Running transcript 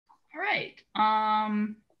right.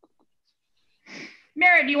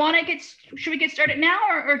 Mary, do you want to should we get started now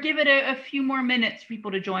or give it a few more minutes for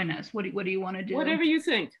people to join us? What do you want to do? Whatever you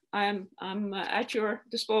think. I'm at your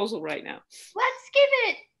disposal right now. Let's give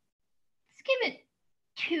it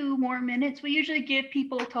 2 more minutes. We usually give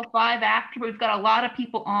people till 5 after, but we've got a lot of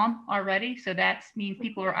people on already. So that means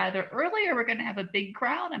people are either early or we're going to have a big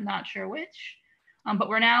crowd. I'm not sure which. But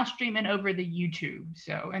we're now streaming over the YouTube.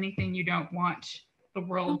 So anything you don't want the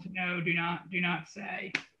world to know, do not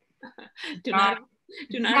say. do not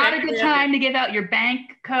not a good time to give out your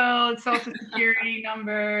bank code, social security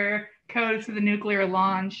number, codes to the nuclear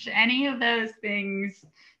launch, any of those things.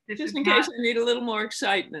 Just in case I need a little more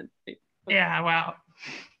excitement. Yeah, well.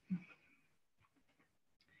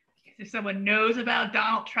 If someone knows about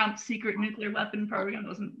Donald Trump's secret nuclear weapon program,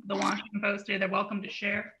 wasn't the Washington Post here, they're welcome to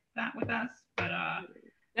share that with us. But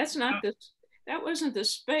that's not that wasn't the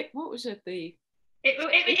what was it?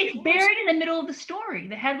 It's buried in the middle of the story.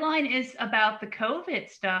 The headline is about the COVID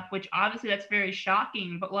stuff, which obviously that's very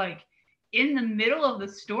shocking. But like in the middle of the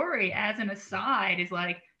story, as an aside, is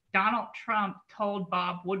like Donald Trump told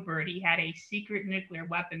Bob Woodward he had a secret nuclear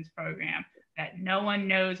weapons program that no one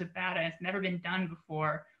knows about and it's never been done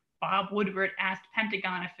before. Bob Woodward asked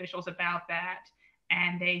Pentagon officials about that,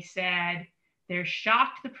 and they said they're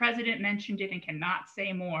shocked the president mentioned it and cannot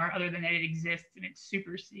say more other than that it exists and it's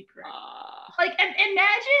super secret. Like,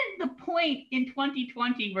 imagine the point in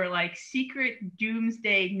 2020 where like secret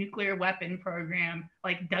doomsday nuclear weapon program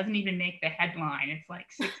like doesn't even make the headline. It's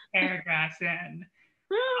like 6 paragraphs in.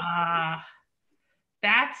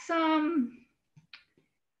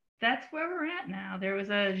 That's where we're at now. There was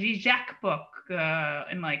a Zizek book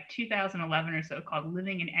in like 2011 or so called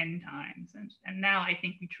Living in End Times. And now I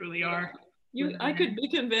think we truly are. I could be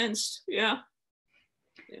convinced. Yeah.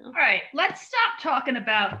 All right, let's stop talking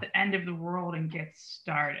about the end of the world and get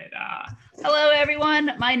started. Hello,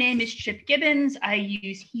 everyone. My name is Chip Gibbons. I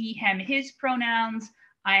use he, him, his pronouns.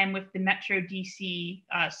 I am with the Metro DC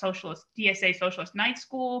DSA Socialist Night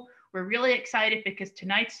School. We're really excited because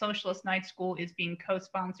tonight's Socialist Night School is being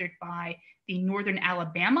co-sponsored by the Northern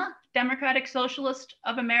Alabama Democratic Socialist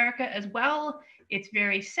of America as well. It's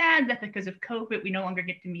very sad that because of COVID, we no longer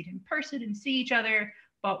get to meet in person and see each other.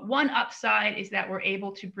 But one upside is that we're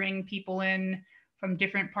able to bring people in from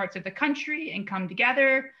different parts of the country and come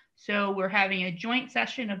together. So we're having a joint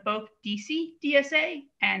session of both DC, DSA,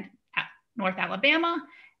 and North Alabama.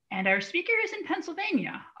 And our speaker is in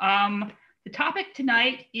Pennsylvania. The topic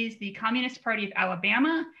tonight is the Communist Party of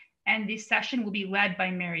Alabama, and this session will be led by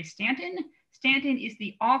Mary Stanton. Stanton is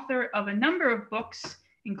the author of a number of books,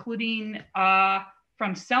 including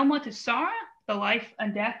From Selma to Sarah, The Life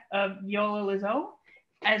and Death of Viola Lizotte,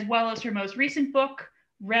 as well as her most recent book,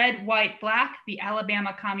 Red, White, Black, The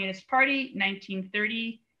Alabama Communist Party,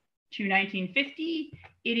 1930 to 1950.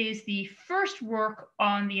 It is the first work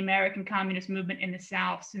on the American communist movement in the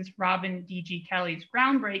South since Robin D.G. Kelly's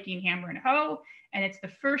groundbreaking Hammer and Hoe, and it's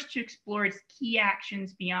the first to explore its key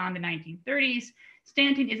actions beyond the 1930s.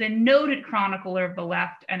 Stanton is a noted chronicler of the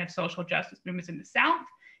left and of social justice movements in the South.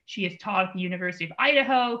 She has taught at the University of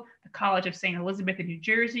Idaho, the College of St. Elizabeth in New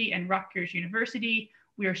Jersey, and Rutgers University.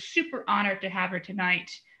 We are super honored to have her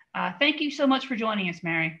tonight. Thank you so much for joining us,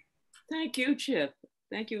 Mary. Thank you, Chip.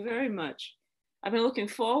 Thank you very much. I've been looking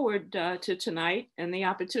forward to tonight and the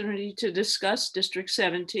opportunity to discuss District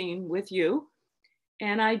 17 with you.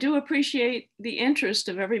 And I do appreciate the interest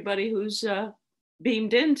of everybody who's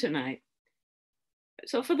beamed in tonight.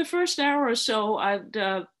 So for the first hour or so, I'd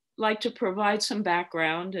like to provide some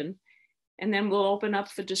background and then we'll open up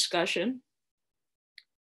for discussion.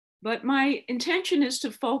 But my intention is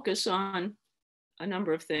to focus on a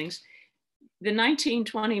number of things. The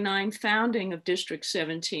 1929 founding of District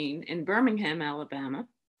 17 in Birmingham, Alabama,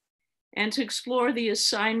 and to explore the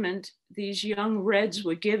assignment these young Reds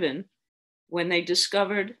were given when they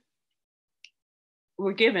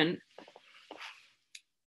were given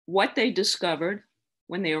what they discovered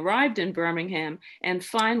when they arrived in Birmingham. And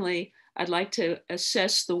finally, I'd like to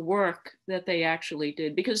assess the work that they actually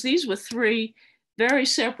did, because these were 3 very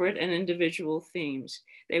separate and individual themes.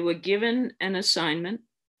 They were given an assignment.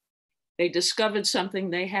 They discovered something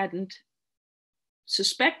they hadn't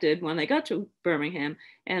suspected when they got to Birmingham.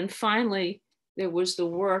 And finally, there was the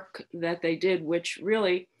work that they did, which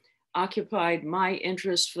really occupied my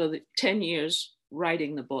interest for the 10 years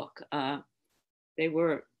writing the book. They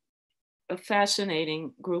were a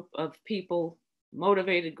fascinating group of people,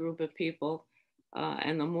 motivated group of people.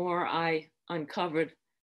 And the more I uncovered,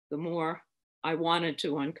 the more I wanted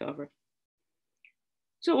to uncover.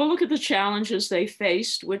 So we'll look at the challenges they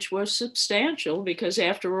faced, which were substantial because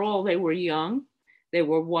after all, they were young, they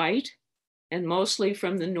were white, and mostly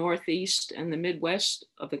from the Northeast and the Midwest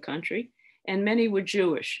of the country, and many were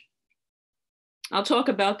Jewish. I'll talk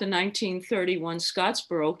about the 1931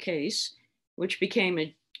 Scottsboro case, which became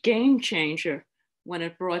a game changer when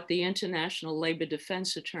it brought the International Labor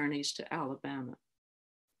Defense Attorneys to Alabama.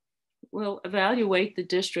 We'll evaluate the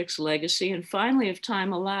district's legacy, and finally, if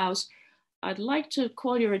time allows, I'd like to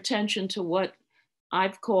call your attention to what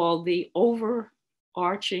I've called the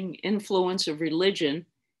overarching influence of religion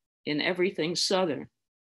in everything Southern.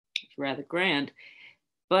 It's rather grand,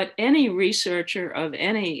 but any researcher of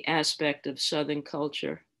any aspect of Southern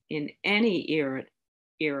culture in any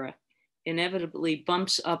era inevitably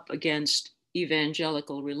bumps up against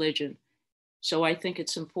evangelical religion. So I think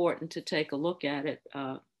it's important to take a look at it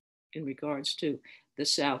in regards to the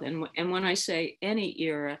South. And when I say any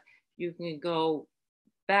era, you can go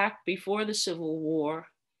back before the Civil War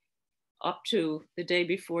up to the day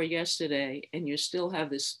before yesterday, and you still have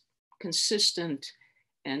this consistent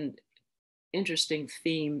and interesting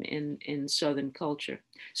theme in Southern culture.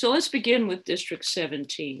 So let's begin with District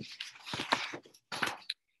 17.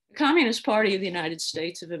 The Communist Party of the United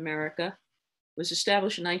States of America was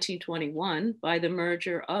established in 1921 by the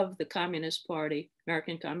merger of the Communist Party,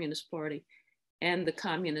 American Communist Party, and the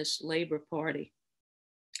Communist Labor Party.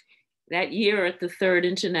 That year at the Third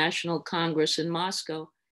International Congress in Moscow,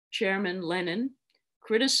 Chairman Lenin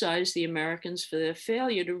criticized the Americans for their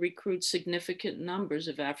failure to recruit significant numbers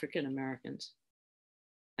of African Americans.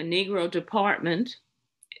 A Negro department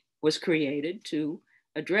was created to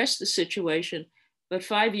address the situation, but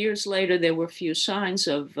 5 years later, there were few signs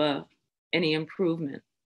of any improvement.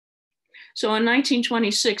 So in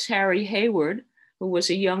 1926, Harry Hayward, who was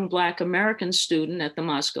a young Black American student at the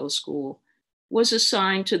Moscow School, was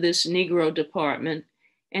assigned to this Negro department,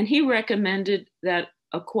 and he recommended that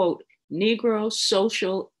a, quote, Negro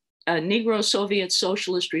Soviet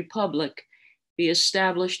Socialist Republic be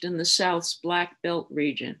established in the South's Black Belt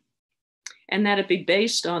region, and that it be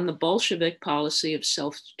based on the Bolshevik policy of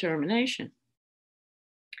self-determination.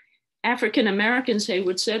 African Americans,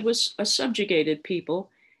 Hayward said, was a subjugated people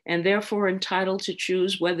and therefore entitled to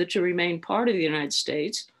choose whether to remain part of the United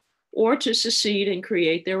States or to secede and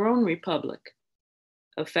create their own republic,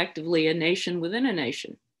 effectively a nation within a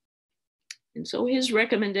nation. And so his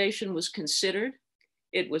recommendation was considered,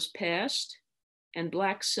 it was passed, and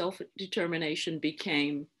Black self-determination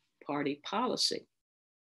became party policy.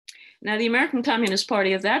 Now, the American Communist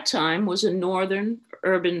Party at that time was a northern,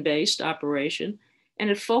 urban-based operation, and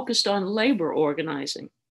it focused on labor organizing.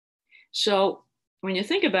 So when you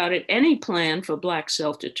think about it, any plan for Black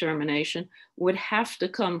self-determination would have to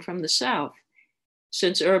come from the South,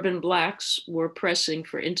 since urban Blacks were pressing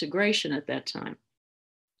for integration at that time.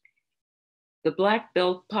 The Black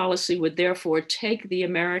Belt policy would therefore take the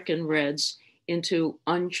American Reds into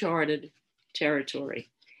uncharted territory,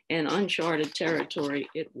 and uncharted territory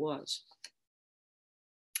it was.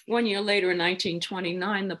 1 year later, in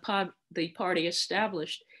 1929, the party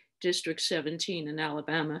established District 17 in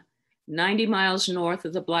Alabama, 90 miles north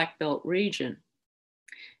of the Black Belt region.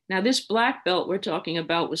 Now, this Black Belt we're talking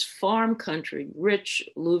about was farm country, rich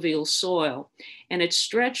alluvial soil, and it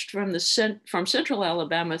stretched from central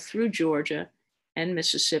Alabama through Georgia and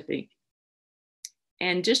Mississippi.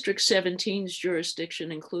 And District 17's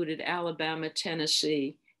jurisdiction included Alabama,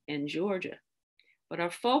 Tennessee, and Georgia. But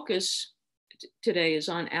our focus today is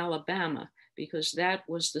on Alabama because that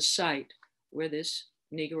was the site where this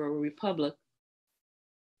Negro Republic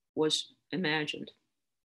was imagined.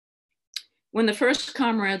 When the first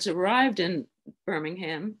comrades arrived in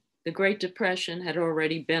Birmingham, the Great Depression had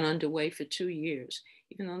already been underway for 2 years.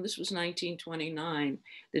 Even though this was 1929,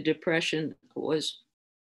 the Depression was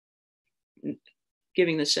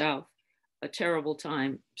giving the South a terrible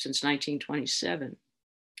time since 1927.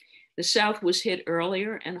 The South was hit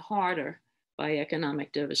earlier and harder by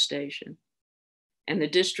economic devastation. And the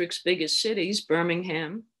district's biggest cities,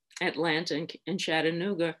 Birmingham, Atlanta, and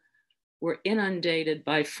Chattanooga, were inundated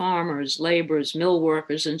by farmers, laborers, mill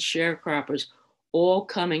workers, and sharecroppers, all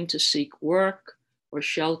coming to seek work or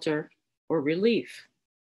shelter or relief.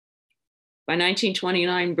 By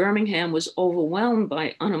 1929, Birmingham was overwhelmed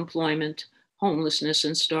by unemployment, homelessness,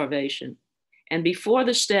 and starvation. And before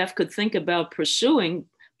the staff could think about pursuing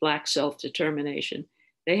Black self-determination,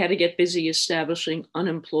 they had to get busy establishing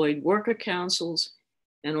unemployed worker councils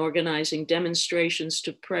and organizing demonstrations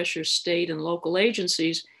to pressure state and local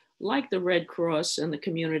agencies like the Red Cross and the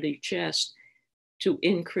Community Chest to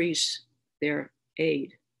increase their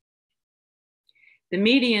aid. The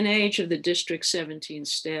median age of the District 17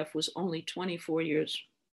 staff was only 24 years.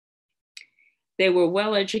 They were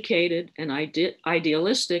well educated and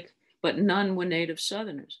idealistic, but none were native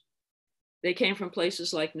Southerners. They came from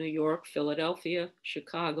places like New York, Philadelphia,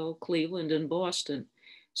 Chicago, Cleveland, and Boston.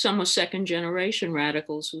 Some were second generation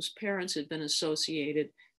radicals whose parents had been associated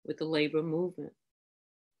with the labor movement.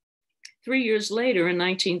 3 years later, in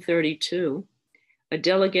 1932, a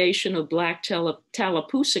delegation of Black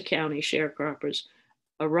Tallapoosa County sharecroppers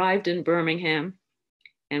arrived in Birmingham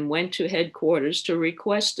and went to headquarters to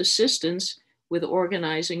request assistance with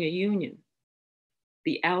organizing a union,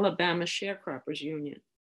 the Alabama Sharecroppers Union.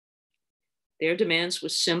 Their demands were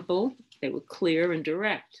simple, they were clear and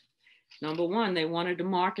direct. Number one, they wanted to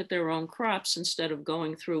market their own crops instead of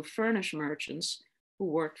going through furnish merchants who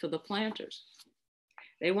worked for the planters.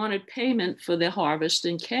 They wanted payment for their harvest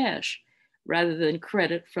in cash rather than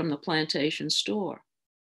credit from the plantation store.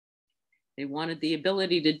 They wanted the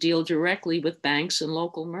ability to deal directly with banks and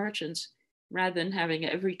local merchants rather than having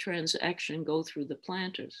every transaction go through the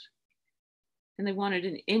planters. And they wanted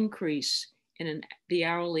an increase in the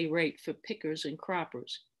hourly rate for pickers and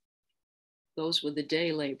croppers. Those were the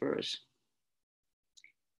day laborers.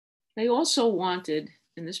 They also wanted,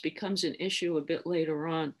 and this becomes an issue a bit later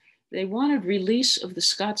on, they wanted release of the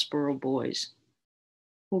Scottsboro Boys,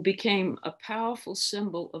 who became a powerful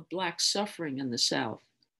symbol of Black suffering in the South.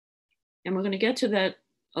 And we're going to get to that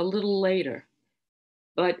a little later.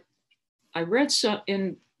 But I read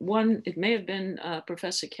in one, it may have been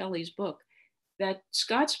Professor Kelly's book, that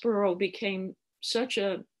Scottsboro became such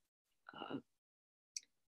an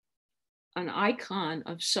icon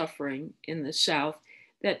of suffering in the South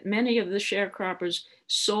that many of the sharecroppers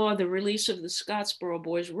saw the release of the Scottsboro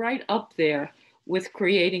Boys right up there with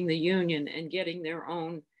creating the union and getting their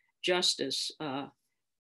own justice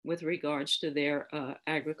with regards to their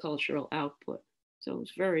agricultural output. So it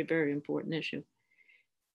was a very, very important issue.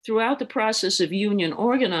 Throughout the process of union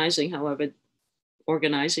organizing, however,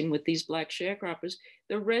 organizing with these Black sharecroppers,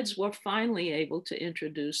 the Reds were finally able to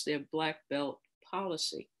introduce their Black Belt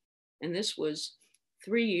policy. And this was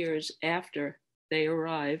 3 years after they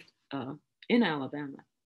arrived in Alabama.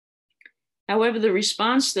 However, the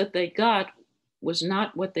response that they got was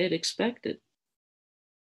not what they'd expected.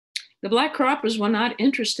 The Black croppers were not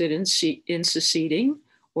interested in seceding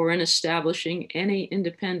or in establishing any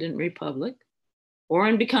independent republic or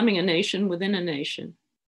in becoming a nation within a nation.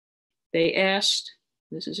 They asked,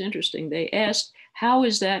 this is interesting, they asked, how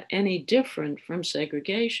is that any different from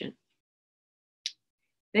segregation?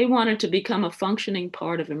 They wanted to become a functioning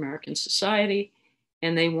part of American society,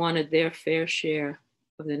 and they wanted their fair share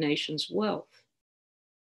of the nation's wealth.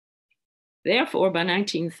 Therefore, by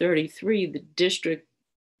 1933,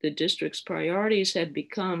 the district's priorities had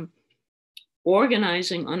become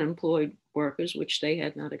organizing unemployed workers, which they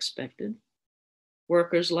had not expected,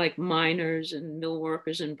 workers like miners and mill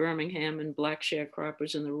workers in Birmingham and Black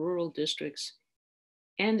sharecroppers in the rural districts,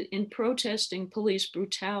 and in protesting police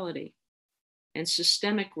brutality and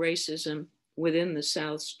systemic racism within the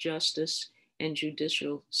South's justice and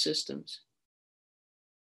judicial systems.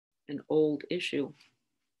 An old issue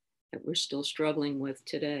that we're still struggling with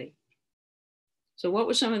today. So what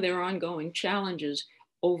were some of their ongoing challenges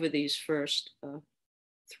over these first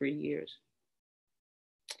 3 years?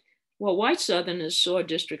 Well, white Southerners saw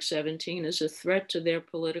District 17 as a threat to their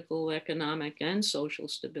political, economic, and social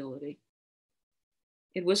stability.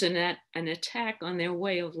 It was an attack on their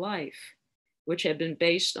way of life, which had been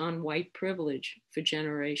based on white privilege for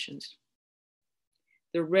generations.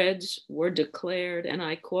 The Reds were declared, and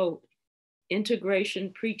I quote,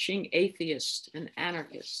 integration preaching atheists and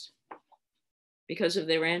anarchists. Because of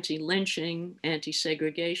their anti-lynching,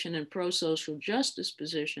 anti-segregation, and pro-social justice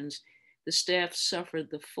positions, the staff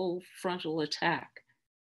suffered the full frontal attack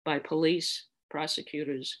by police,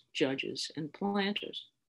 prosecutors, judges, and planters.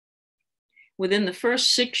 Within the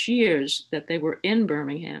first 6 years that they were in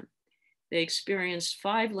Birmingham, they experienced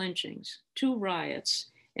 5 lynchings, 2 riots,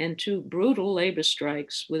 and 2 brutal labor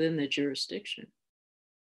strikes within the jurisdiction.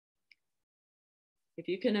 If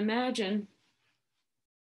you can imagine,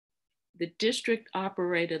 the district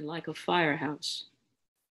operated like a firehouse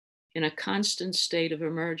in a constant state of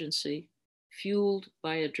emergency, fueled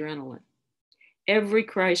by adrenaline. Every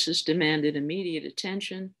crisis demanded immediate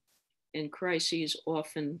attention, and crises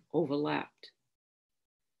often overlapped.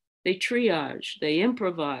 They triaged, they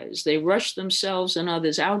improvised, they rushed themselves and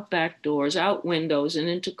others out back doors, out windows, and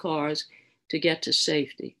into cars to get to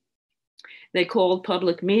safety. They called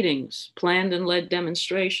public meetings, planned and led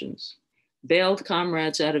demonstrations, bailed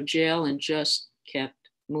comrades out of jail, and just kept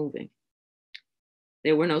moving.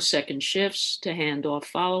 There were no second shifts to hand off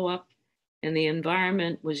follow-up, and the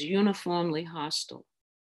environment was uniformly hostile.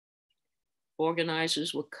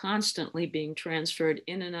 Organizers were constantly being transferred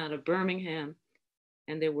in and out of Birmingham,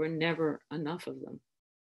 and there were never enough of them.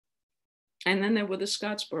 And then there were the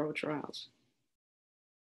Scottsboro trials.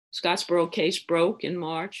 Scottsboro case broke in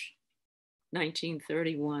March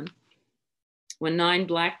 1931 when 9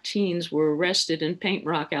 Black teens were arrested in Paint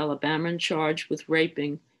Rock, Alabama, and charged with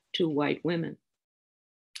raping 2 white women.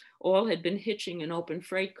 All had been hitching in open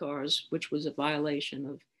freight cars, which was a violation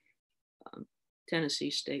of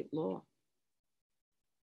Tennessee state law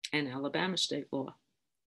and Alabama state law.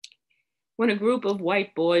 When a group of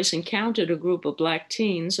white boys encountered a group of Black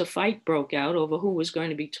teens, a fight broke out over who was going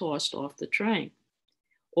to be tossed off the train.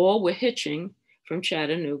 All were hitching from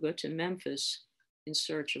Chattanooga to Memphis in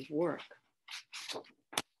search of work.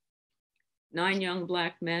 9 young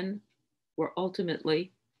Black men were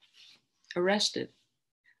ultimately arrested.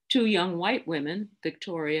 2 young white women,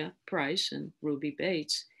 Victoria Price and Ruby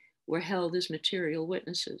Bates, were held as material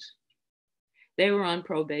witnesses. They were on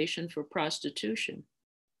probation for prostitution.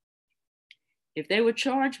 If they were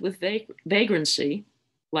charged with vagrancy,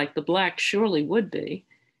 like the Blacks surely would be,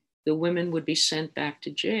 the women would be sent back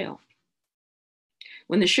to jail.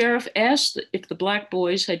 When the sheriff asked if the Black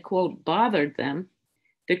boys had, quote, bothered them,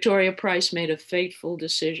 Victoria Price made a fateful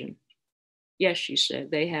decision. Yes, she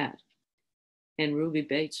said, they had. And Ruby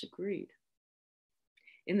Bates agreed.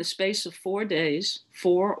 In the space of 4 days,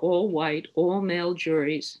 4 all-white, all-male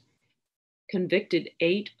juries convicted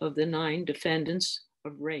 8 of the 9 defendants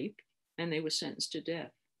of rape, and they were sentenced to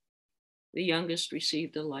death. The youngest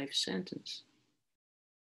received a life sentence.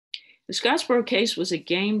 The Scottsboro case was a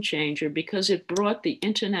game changer because it brought the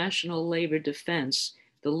International Labor Defense,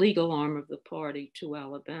 the legal arm of the party, to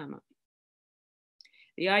Alabama.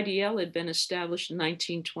 The IDL had been established in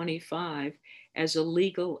 1925 as a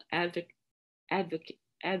legal advocacy,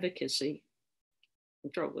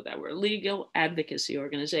 I'm trouble with that word, legal advocacy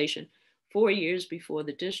organization 4 years before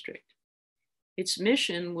the district. Its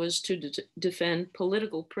mission was to defend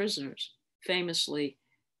political prisoners, famously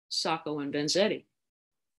Sacco and Vanzetti.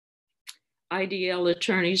 IDL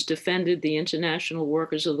attorneys defended the international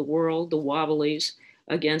workers of the world, the Wobblies,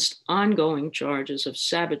 against ongoing charges of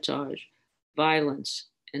sabotage, violence,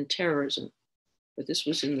 and terrorism. But this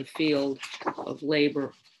was in the field of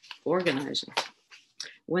labor organizing.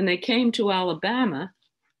 When they came to Alabama,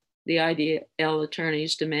 the IDL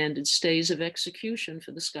attorneys demanded stays of execution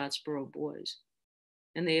for the Scottsboro boys,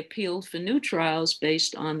 and they appealed for new trials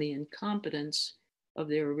based on the incompetence of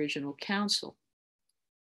their original counsel.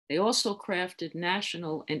 They also crafted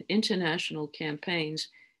national and international campaigns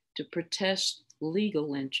to protest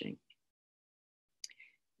legal lynching.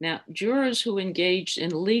 Now, jurors who engaged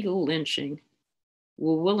in legal lynching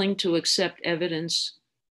were willing to accept evidence,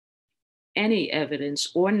 any evidence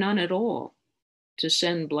or none at all, to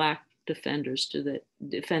send Black defendants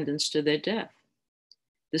to their death.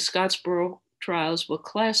 The Scottsboro trials were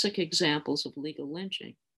classic examples of legal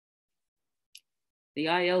lynching. The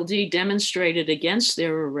ILD demonstrated against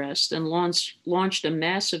their arrest and launched a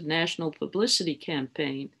massive national publicity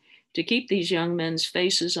campaign to keep these young men's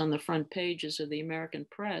faces on the front pages of the American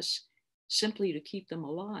press, simply to keep them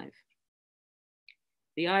alive.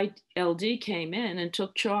 The ILD came in and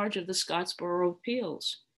took charge of the Scottsboro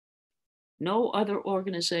appeals. No other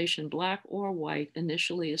organization, Black or white,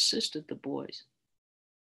 initially assisted the boys.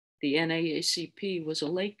 The NAACP was a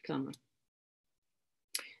latecomer.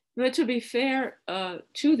 But to be fair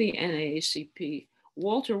to the NAACP,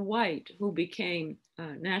 Walter White, who became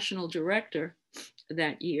national director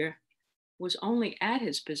that year, was only at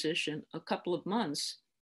his position a couple of months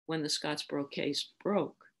when the Scottsboro case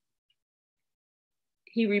broke.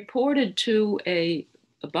 He reported to a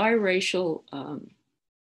biracial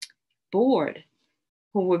board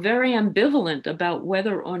who were very ambivalent about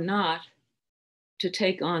whether or not to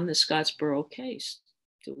take on the Scottsboro case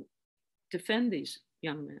to defend these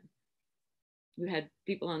young men. You had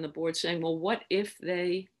people on the board saying, well, what if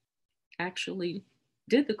they actually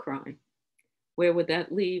did the crime? Where would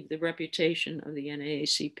that leave the reputation of the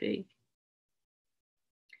NAACP?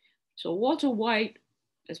 So Walter White,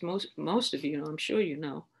 as most of you know, I'm sure you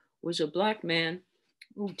know, was a Black man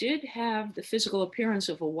who did have the physical appearance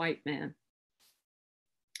of a white man.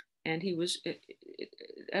 And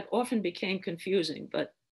that often became confusing,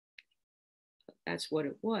 but that's what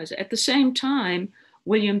it was. At the same time,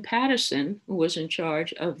 William Patterson, who was in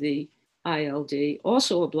charge of the ILD,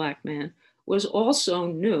 also a Black man, was also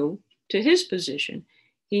new to his position.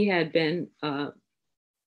 He had been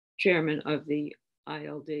chairman of the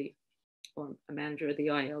ILD, or a manager of the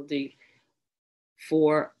ILD,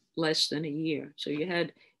 for less than a year. So you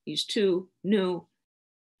had these 2 new,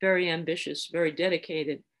 very ambitious, very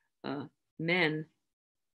dedicated men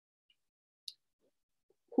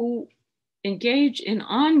who engaged in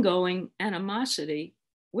ongoing animosity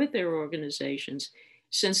with their organizations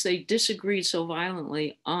since they disagreed so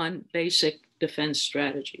violently on basic defense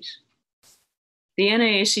strategies. The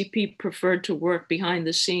NAACP preferred to work behind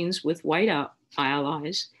the scenes with white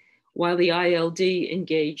allies, while the ILD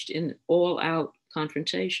engaged in all-out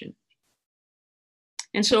confrontation.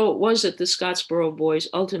 And so it was that the Scottsboro Boys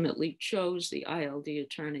ultimately chose the ILD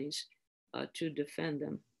attorneys to defend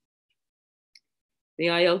them. The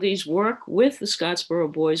ILD's work with the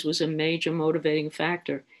Scottsboro Boys was a major motivating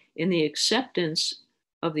factor in the acceptance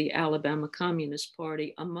of the Alabama Communist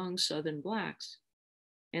Party among Southern Blacks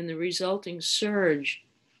and the resulting surge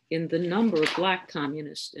in the number of Black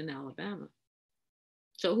communists in Alabama.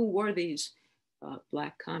 So who were these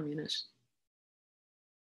Black communists?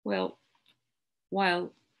 Well,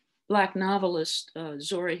 while Black novelist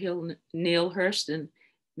Zora Neale Hurston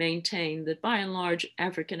maintained that by and large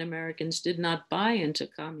African Americans did not buy into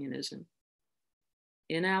communism,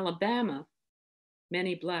 in Alabama,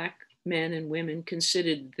 many Black men and women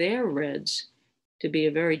considered their Reds to be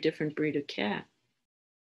a very different breed of cat.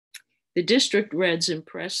 The district Reds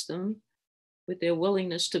impressed them with their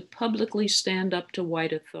willingness to publicly stand up to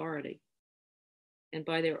white authority and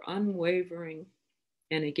by their unwavering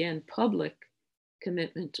and again public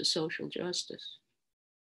commitment to social justice.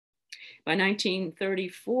 By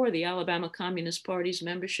 1934, the Alabama Communist Party's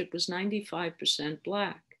membership was 95%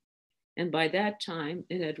 Black, and by that time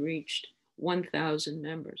it had reached 1,000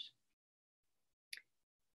 members.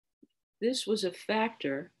 This was a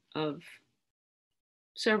factor of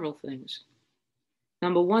several things.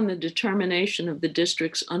 Number one, the determination of the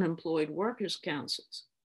district's unemployed workers' councils,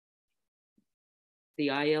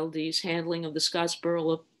 the ILD's handling of the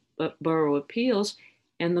Scottsboro Borough appeals,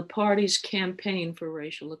 and the party's campaign for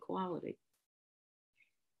racial equality.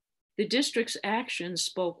 The district's actions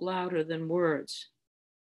spoke louder than words.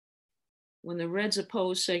 When the Reds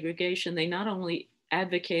opposed segregation, they not only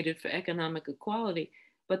advocated for economic equality,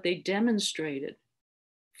 but they demonstrated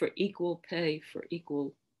for equal pay for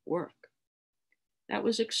equal work. That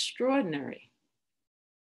was extraordinary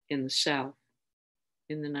in the South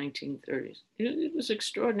in the 1930s. It was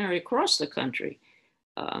extraordinary across the country.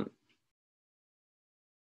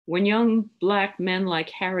 When young Black men like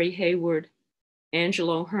Harry Hayward,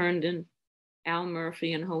 Angelo Herndon, Al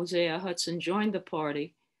Murphy, and Hosea Hudson joined the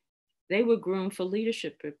party, they were groomed for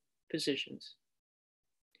leadership positions.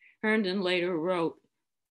 Herndon later wrote,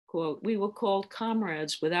 quote, "We were called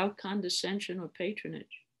comrades without condescension or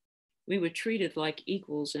patronage. We were treated like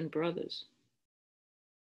equals and brothers."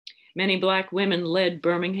 Many Black women led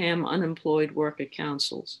Birmingham unemployed worker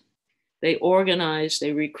councils. They organized,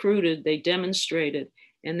 they recruited, they demonstrated,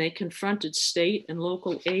 and they confronted state and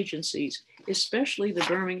local agencies, especially the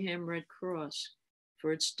Birmingham Red Cross,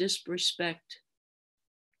 for its disrespectful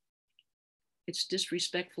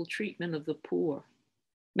treatment of the poor.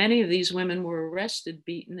 Many of these women were arrested,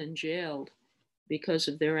 beaten, and jailed because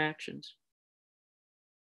of their actions.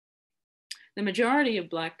 The majority of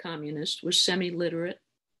Black communists were semi-literate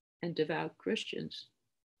and devout Christians.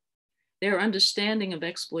 Their understanding of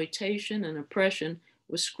exploitation and oppression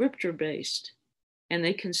was scripture-based, and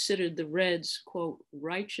they considered the Reds, quote,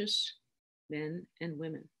 righteous men and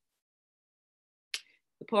women.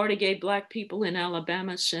 The party gave Black people in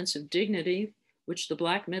Alabama a sense of dignity, which the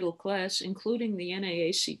Black middle class, including the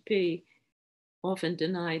NAACP, often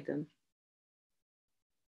denied them.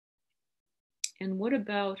 And what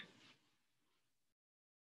about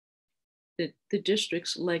the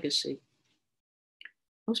district's legacy?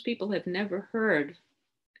 Most people have never heard,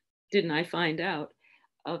 didn't I find out,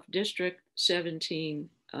 of District 17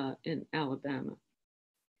 in Alabama.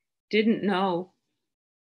 Didn't know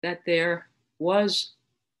that there was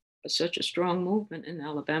such a strong movement in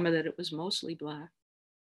Alabama, that it was mostly Black,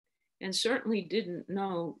 and certainly didn't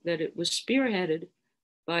know that it was spearheaded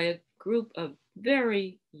by a group of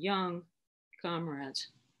very young comrades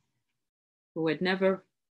who had never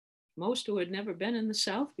been in the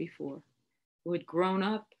South before, who had grown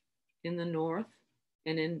up in the North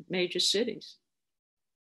and in major cities.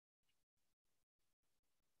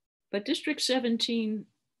 But District 17,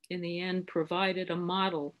 in the end, provided a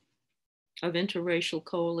model of interracial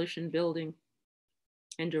coalition building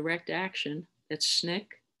and direct action that SNCC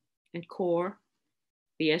and CORE,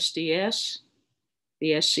 the SDS,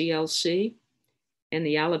 the SCLC, and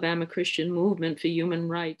the Alabama Christian Movement for Human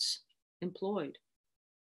Rights employed.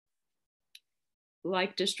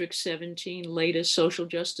 Like District 17, later social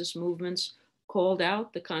justice movements called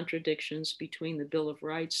out the contradictions between the Bill of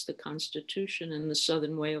Rights, the Constitution, and the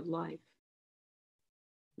Southern way of life.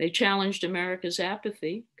 They challenged America's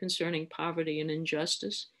apathy concerning poverty and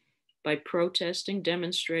injustice by protesting,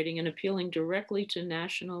 demonstrating, and appealing directly to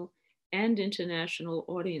national and international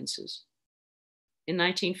audiences. In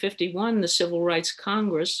 1951, the Civil Rights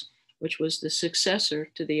Congress, which was the successor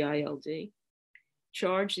to the ILD,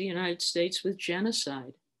 charged the United States with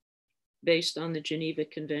genocide based on the Geneva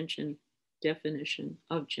Convention definition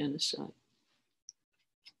of genocide.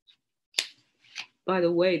 By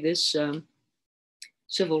the way, this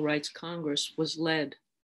Civil Rights Congress was led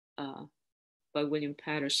by William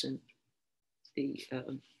Patterson, the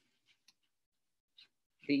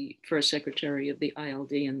first secretary of the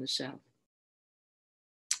ILD in the South.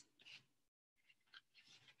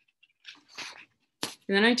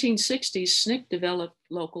 In the 1960s, SNCC developed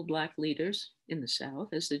local Black leaders in the South,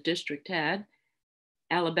 as the district had.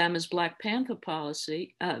 Alabama's Black Panther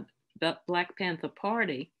Party,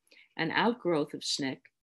 an outgrowth of SNCC,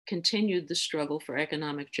 continued the struggle for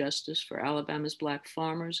economic justice for Alabama's Black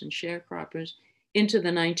farmers and sharecroppers into the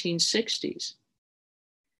 1960s.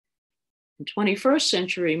 In 21st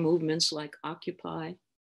century movements like Occupy,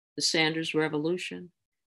 the Sanders Revolution,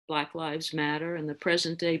 Black Lives Matter, and the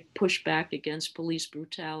present day pushback against police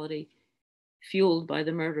brutality, fueled by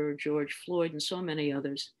the murder of George Floyd and so many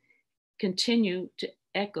others, continue to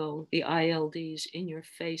echo the ILD's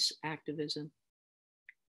in-your-face activism.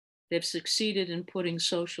 They've succeeded in putting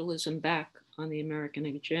socialism back on the American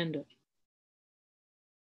agenda.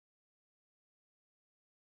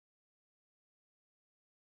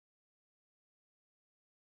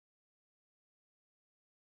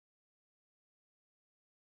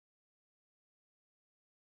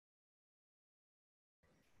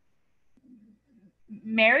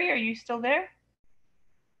 Mary, are you still there?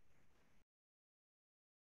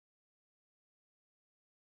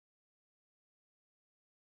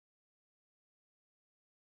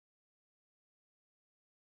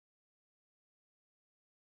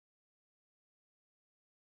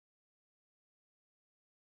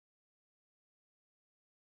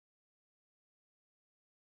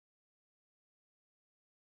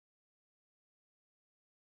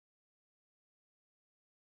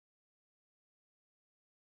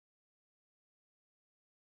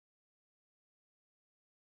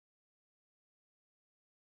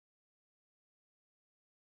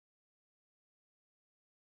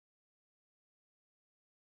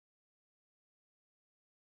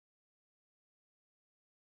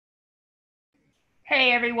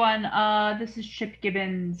 Hey everyone, this is Chip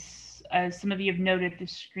Gibbons. As some of you have noted, the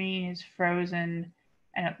screen is frozen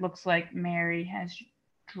and it looks like Mary has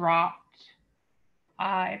dropped.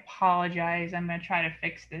 I apologize. I'm going to try to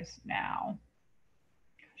fix this now.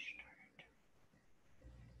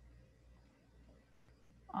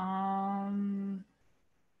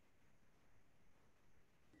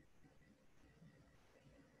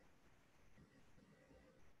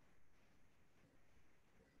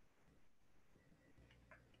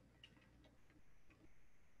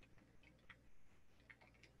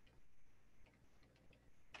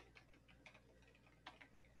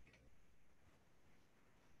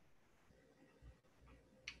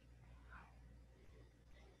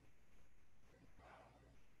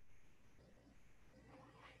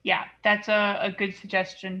 Yeah, that's a good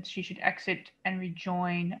suggestion. She should exit and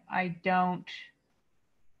rejoin. I don't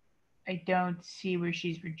see where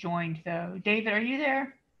she's rejoined though. David, are you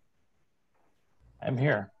there? I'm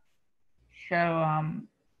here. So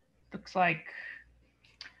looks like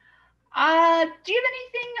do you have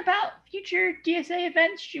anything about future DSA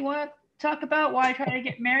events you want to talk about while I try to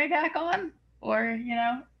get Mary back on? Or, you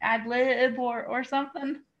know, ad lib or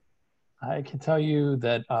something? I can tell you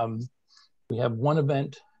that we have one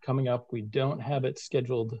event coming up. We don't have it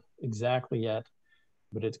scheduled exactly yet,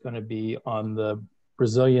 but it's going to be on the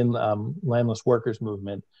Brazilian landless workers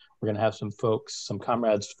movement. We're going to have some folks, some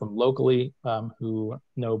comrades from locally who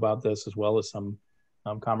know about this, as well as some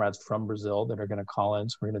comrades from Brazil that are going to call in.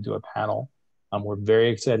 So we're going to do a panel. We're very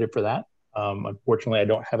excited for that. Unfortunately, I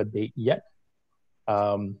don't have a date yet,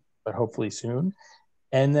 but hopefully soon.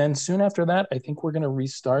 And then soon after that, I think we're going to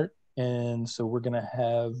restart. And so we're going to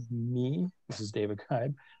have me, this is David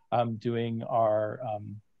Kibe, doing our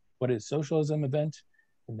What is Socialism event.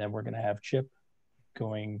 And then we're going to have Chip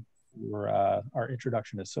going for our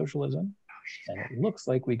introduction to socialism. And it looks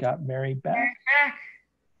like we got Mary back.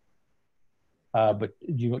 But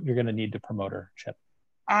you're going to need to promote her, Chip.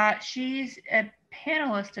 She's a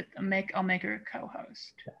panelist at I'll make her a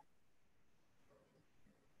co-host. Okay.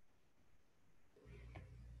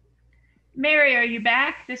 Mary, are you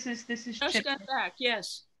back? This is Just Chip. got back,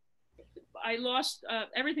 yes. I lost,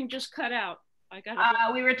 everything just cut out.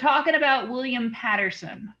 We were talking about William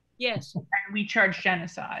Patterson. Yes. And we charged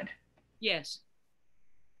genocide. Yes.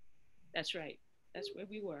 That's right. That's where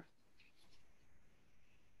we were.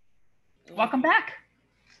 Welcome back.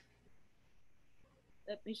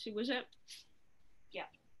 Let me see, was that?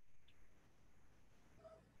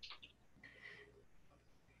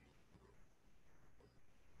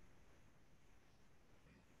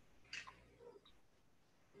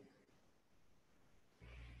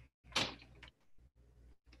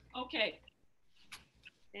 Okay.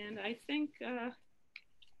 And I think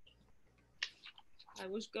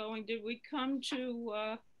did we come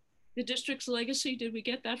to the district's legacy? Did we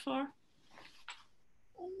get that far?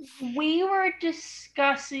 We were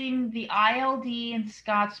discussing the ILD in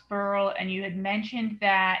Scottsboro, and you had mentioned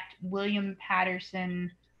that William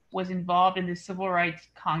Patterson was involved in the Civil Rights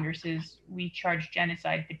Congress's We Charge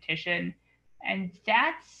Genocide petition. And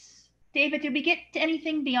that's, David, did we get to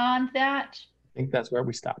anything beyond that? I think that's where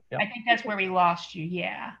we stopped. Yeah. I think that's where we lost you,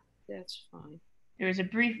 yeah. That's fine. There was a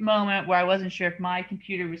brief moment where I wasn't sure if my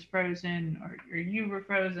computer was frozen or you were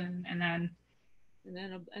frozen, and then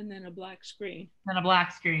a black screen. Then a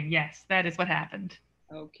black screen. Yes, that is what happened.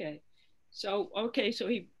 Okay. So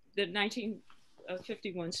the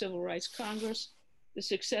 1951 Civil Rights Congress, the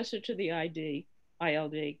successor to the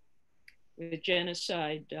ILD, with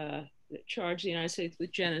genocide, charged the United States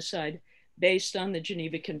with genocide based on the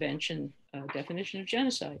Geneva Convention definition of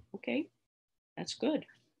genocide. Okay, that's good.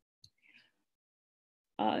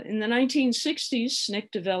 In the 1960s,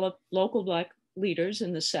 SNCC developed local Black leaders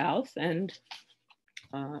in the South, and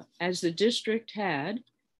as the district had,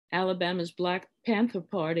 Alabama's Black Panther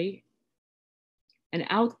Party, an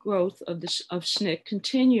outgrowth of SNCC,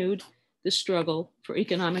 continued the struggle for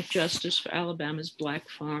economic justice for Alabama's Black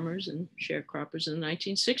farmers and sharecroppers in the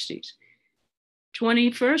 1960s.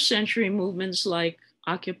 21st century movements like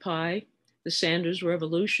Occupy, the Sanders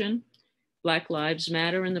Revolution, Black Lives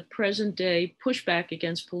Matter, and the present day pushback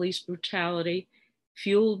against police brutality,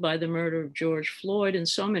 fueled by the murder of George Floyd and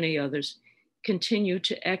so many others, continue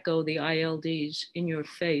to echo the ILD's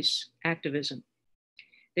in-your-face activism.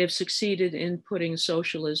 They have succeeded in putting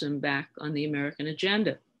socialism back on the American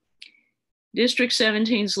agenda. District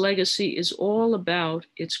 17's legacy is all about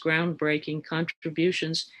its groundbreaking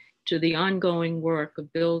contributions to the ongoing work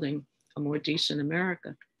of building a more decent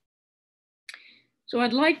America. So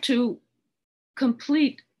I'd like to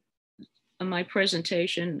complete my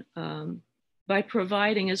presentation by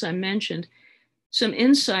providing, as I mentioned, some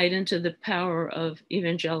insight into the power of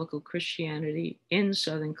evangelical Christianity in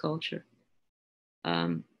Southern culture.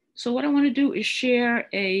 So what I want to do is share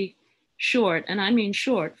a short, and I mean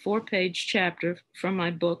short, 4-page chapter from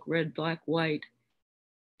my book, Red, Black, White,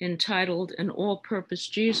 entitled An All-Purpose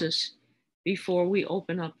Jesus, before we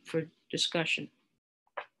open up for discussion.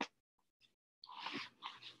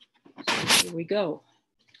 So here we go.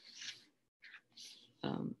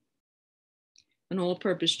 An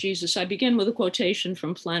All-Purpose Jesus. I begin with a quotation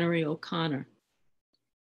from Flannery O'Connor.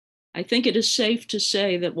 I think it is safe to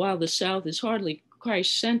say that while the South is hardly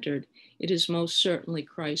Christ-centered, it is most certainly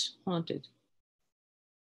Christ-haunted.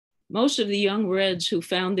 Most of the young Reds who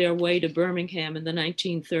found their way to Birmingham in the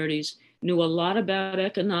 1930s knew a lot about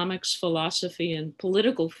economics, philosophy, and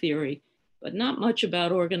political theory, but not much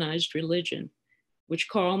about organized religion, which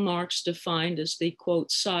Karl Marx defined as the,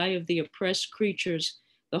 quote, sigh of the oppressed creatures,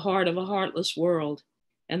 the heart of a heartless world,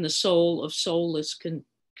 and the soul of soulless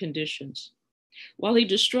conditions. While he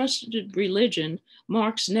distrusted religion,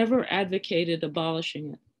 Marx never advocated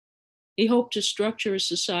abolishing it. He hoped to structure a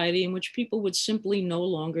society in which people would simply no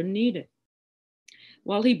longer need it.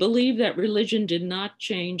 While he believed that religion did not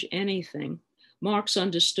change anything, Marx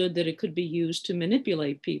understood that it could be used to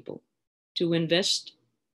manipulate people, to invest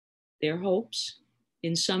their hopes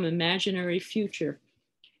in some imaginary future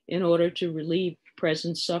in order to relieve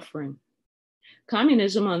present suffering.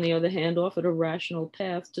 Communism, on the other hand, offered a rational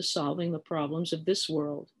path to solving the problems of this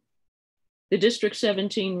world. The District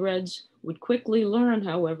 17 Reds would quickly learn,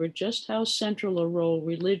 however, just how central a role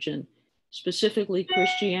religion, specifically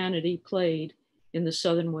Christianity, played in the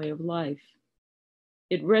Southern way of life.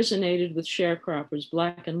 It resonated with sharecroppers,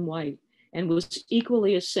 Black and white, and was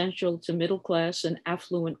equally essential to middle-class and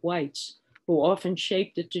affluent whites, who often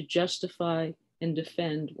shaped it to justify and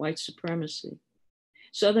defend white supremacy.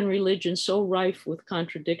 Southern religion, so rife with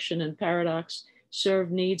contradiction and paradox,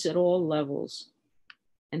 served needs at all levels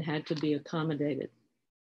and had to be accommodated.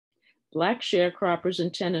 Black sharecroppers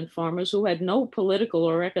and tenant farmers who had no political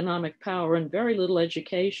or economic power and very little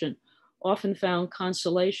education often found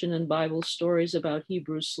consolation in Bible stories about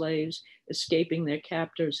Hebrew slaves escaping their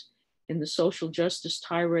captors, in the social justice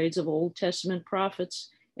tirades of Old Testament prophets,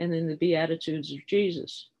 and in the Beatitudes of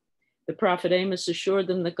Jesus. The prophet Amos assured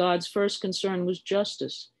them that God's first concern was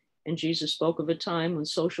justice, and Jesus spoke of a time when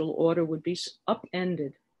social order would be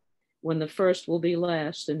upended, when the first will be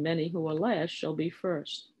last, and many who are last shall be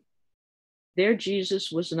first. Their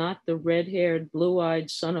Jesus was not the red-haired, blue-eyed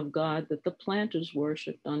Son of God that the planters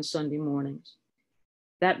worshiped on Sunday mornings.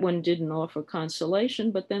 That one didn't offer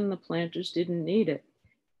consolation, but then the planters didn't need it.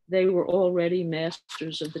 They were already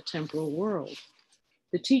masters of the temporal world.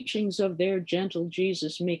 The teachings of their gentle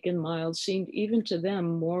Jesus, meek and mild, seemed even to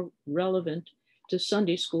them more relevant to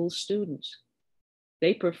Sunday school students.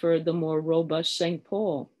 They preferred the more robust St.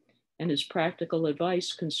 Paul and his practical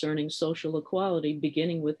advice concerning social equality,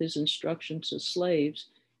 beginning with his instruction to slaves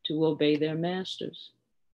to obey their masters.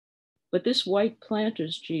 But this white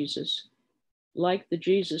planter's Jesus, like the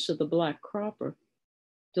Jesus of the black cropper,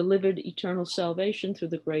 delivered eternal salvation through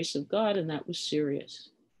the grace of God, and that was serious.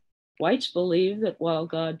 Whites believed that while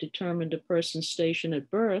God determined a person's station at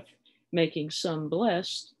birth, making some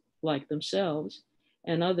blessed, like themselves,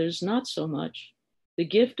 and others not so much, the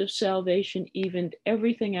gift of salvation evened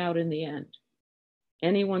everything out in the end.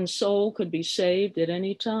 Anyone's soul could be saved at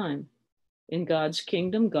any time. In God's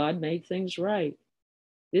kingdom, God made things right.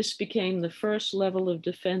 This became the first level of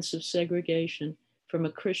defense of segregation from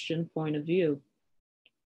a Christian point of view.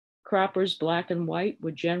 Croppers, black and white,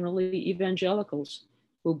 were generally evangelicals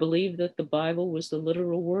who believed that the Bible was the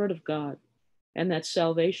literal word of God and that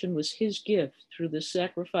salvation was his gift through the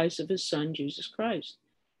sacrifice of his son, Jesus Christ.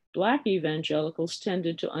 Black evangelicals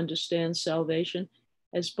tended to understand salvation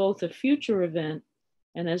as both a future event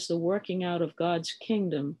and as the working out of God's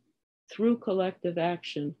kingdom through collective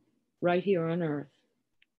action right here on earth.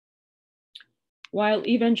 While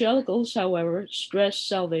evangelicals, however, stressed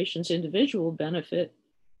salvation's individual benefit,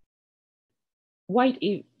 white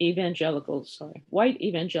evangelicals,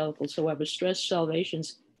 however, stressed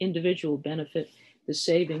salvation's individual benefit, the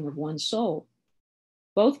saving of one's soul.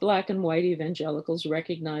 Both black and white evangelicals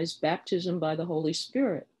recognized baptism by the Holy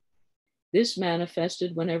Spirit. This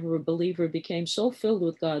manifested whenever a believer became so filled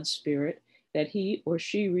with God's Spirit that he or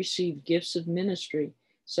she received gifts of ministry,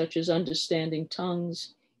 such as understanding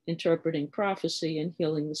tongues, interpreting prophecy, and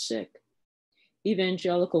healing the sick.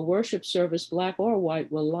 Evangelical worship service, black or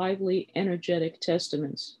white, were lively, energetic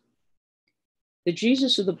testaments. The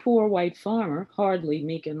Jesus of the poor white farmer, hardly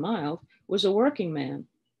meek and mild, was a working man,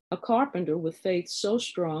 a carpenter with faith so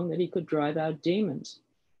strong that he could drive out demons.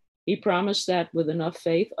 He promised that with enough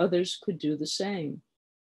faith, others could do the same.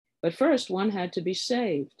 But first, one had to be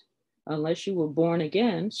saved. Unless you were born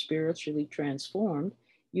again, spiritually transformed,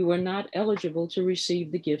 you were not eligible to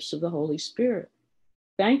receive the gifts of the Holy Spirit.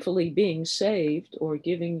 Thankfully, being saved or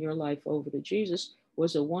giving your life over to Jesus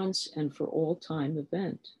was a once and for all time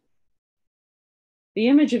event. The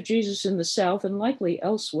image of Jesus in the South and likely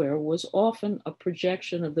elsewhere was often a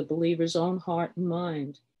projection of the believer's own heart and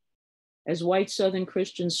mind. As white Southern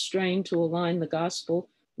Christians strained to align the gospel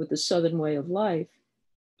with the Southern way of life,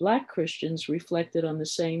 Black Christians reflected on the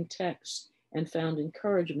same text and found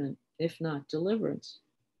encouragement, if not deliverance.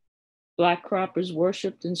 Black croppers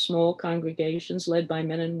worshiped in small congregations led by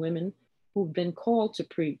men and women who'd been called to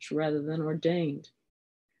preach rather than ordained.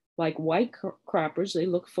 Like white croppers, they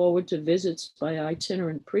looked forward to visits by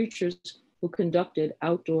itinerant preachers who conducted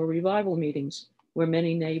outdoor revival meetings where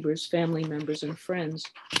many neighbors, family members, and friends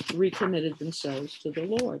recommitted themselves to the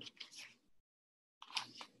Lord.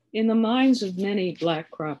 In the minds of many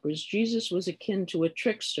Black croppers, Jesus was akin to a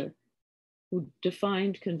trickster who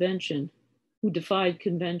defied convention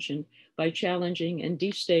by challenging and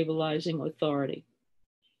destabilizing authority.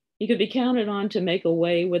 He could be counted on to make a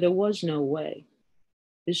way where there was no way.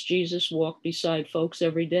 This Jesus walked beside folks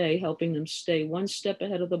every day, helping them stay one step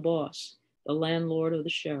ahead of the boss, the landlord, or the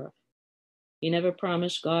sheriff. He never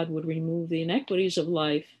promised God would remove the inequities of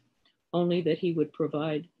life, only that he would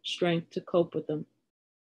provide strength to cope with them.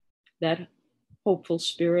 That hopeful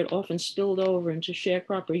spirit often spilled over into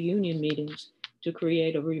sharecropper union meetings to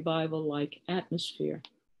create a revival-like atmosphere.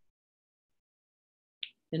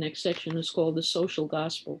 The next section is called the social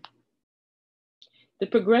gospel. The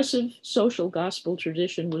progressive social gospel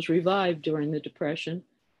tradition was revived during the Depression,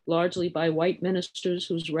 largely by white ministers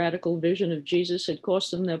whose radical vision of Jesus had cost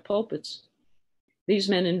them their pulpits. These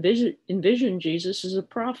men envisioned Jesus as a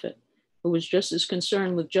prophet who was just as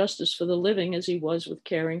concerned with justice for the living as he was with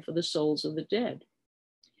caring for the souls of the dead.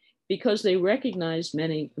 Because they recognized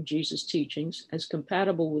many of Jesus' teachings as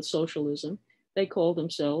compatible with socialism, they called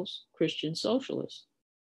themselves Christian Socialists.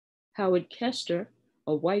 Howard Kester,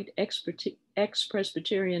 a white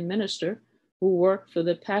ex-Presbyterian minister who worked for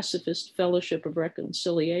the Pacifist Fellowship of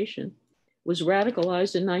Reconciliation, was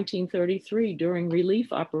radicalized in 1933 during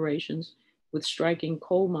relief operations with striking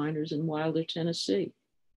coal miners in Wilder, Tennessee.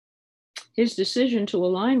 His decision to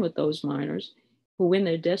align with those miners, who in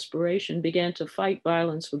their desperation began to fight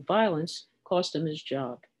violence with violence, cost him his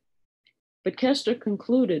job. But Kester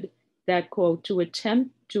concluded that, quote, to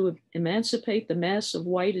attempt to emancipate the mass of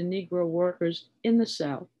white and Negro workers in the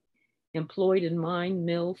South, employed in mine,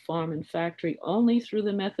 mill, farm, and factory only through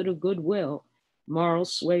the method of goodwill, moral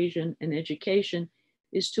suasion, and education,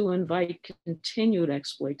 is to invite continued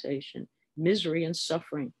exploitation, misery, and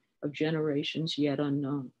suffering of generations yet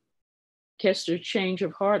unknown. Kester's change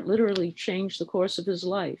of heart literally changed the course of his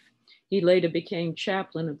life. He later became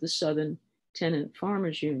chaplain of the Southern Tenant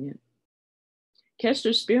Farmers Union.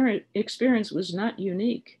 Kester's experience was not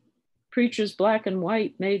unique. Preachers, black and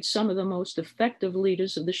white, made some of the most effective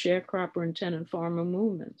leaders of the sharecropper and tenant farmer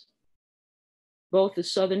movements. Both the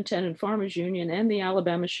Southern Tenant Farmers Union and the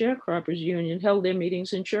Alabama Sharecroppers Union held their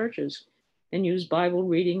meetings in churches and used Bible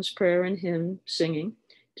readings, prayer, and hymn singing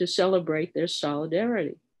to celebrate their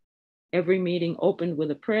solidarity. Every meeting opened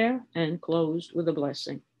with a prayer and closed with a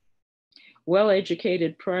blessing.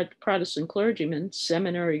 Well-educated Protestant clergymen,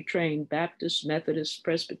 seminary-trained Baptists, Methodists,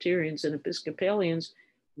 Presbyterians, and Episcopalians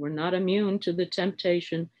were not immune to the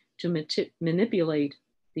temptation to manipulate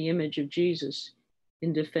the image of Jesus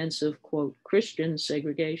in defense of, quote, Christian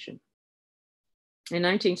segregation. In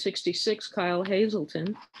 1966, Kyle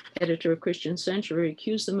Hazelton, editor of Christian Century,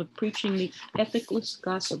 accused them of preaching the ethicless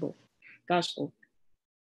gospel,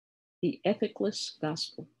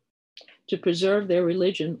 to preserve their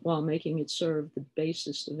religion while making it serve the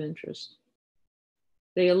basest of interests.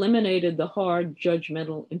 They eliminated the hard,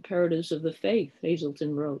 judgmental imperatives of the faith,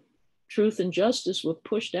 Hazelton wrote. Truth and justice were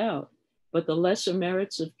pushed out, but the lesser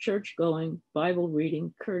merits of church-going, Bible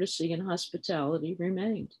reading, courtesy, and hospitality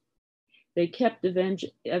remained. They kept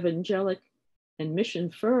evangelic and mission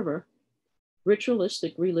fervor,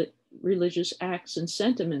 ritualistic religious acts and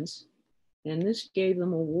sentiments, and this gave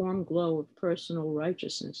them a warm glow of personal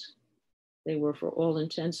righteousness. They were, for all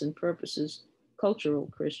intents and purposes, cultural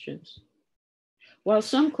Christians. While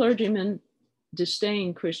some clergymen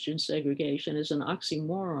disdained Christian segregation as an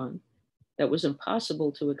oxymoron that was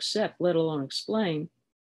impossible to accept, let alone explain,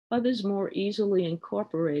 others more easily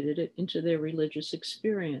incorporated it into their religious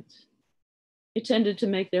experience. It tended to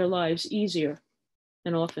make their lives easier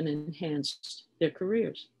and often enhanced their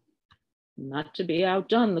careers. Not to be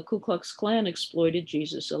outdone, the Ku Klux Klan exploited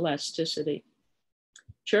Jesus' elasticity.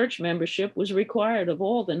 Church membership was required of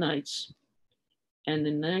all the Knights. And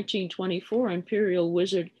in 1924, Imperial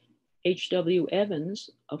Wizard H.W.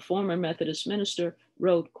 Evans, a former Methodist minister,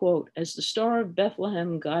 wrote, quote, as the Star of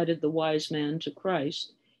Bethlehem guided the wise man to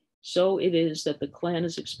Christ, so it is that the Klan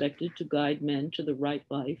is expected to guide men to the right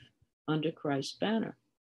life under Christ's banner.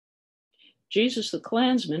 Jesus the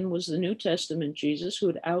Klansman was the New Testament Jesus who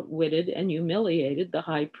had outwitted and humiliated the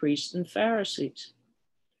high priests and Pharisees.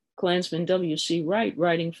 Klansman W.C. Wright,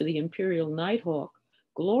 writing for the Imperial Nighthawk,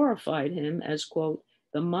 glorified him as, quote,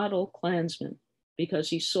 the model Klansman, because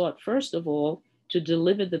he sought first of all to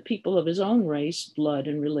deliver the people of his own race, blood,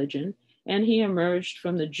 and religion, and he emerged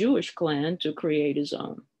from the Jewish clan to create his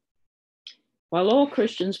own. While all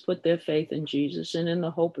Christians put their faith in Jesus and in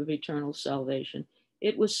the hope of eternal salvation,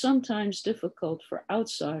 it was sometimes difficult for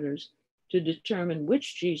outsiders to determine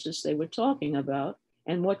which Jesus they were talking about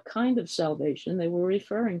and what kind of salvation they were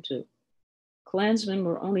referring to. Klansmen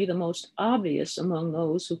were only the most obvious among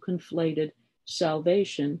those who conflated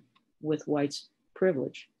salvation with white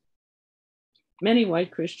privilege. Many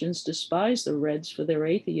white Christians despised the Reds for their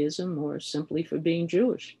atheism or simply for being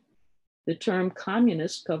Jewish. The term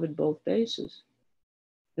communist covered both bases.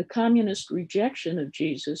 The communist rejection of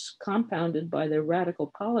Jesus, compounded by their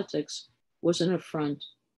radical politics, was an affront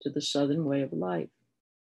to the Southern way of life.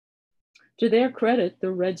 To their credit,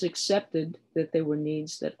 the Reds accepted that there were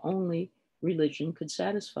needs that only religion could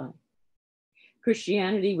satisfy.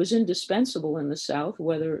 Christianity was indispensable in the South,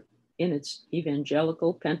 whether in its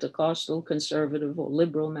evangelical, Pentecostal, conservative, or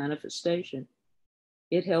liberal manifestation.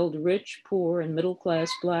 It held rich, poor, and middle-class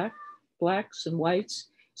blacks and whites,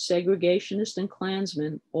 segregationists and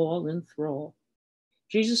Klansmen, all in thrall.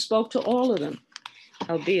 Jesus spoke to all of them,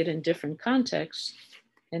 albeit in different contexts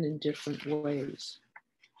and in different ways.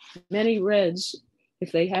 Many Reds,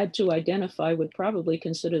 if they had to identify, would probably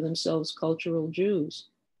consider themselves cultural Jews.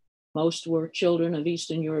 Most were children of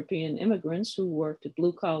Eastern European immigrants who worked at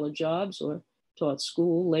blue-collar jobs or taught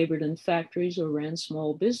school, labored in factories, or ran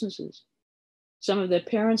small businesses. Some of their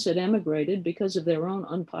parents had emigrated because of their own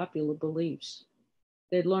unpopular beliefs.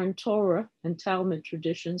 They'd learned Torah and Talmud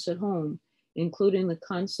traditions at home, including the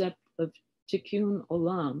concept of tikkun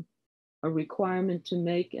olam, a requirement to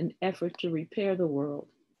make an effort to repair the world.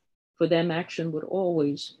 For them, action would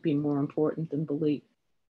always be more important than belief.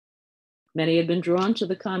 Many had been drawn to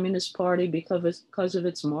the Communist Party because of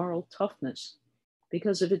its moral toughness,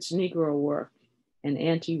 because of its Negro work and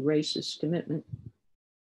anti-racist commitment.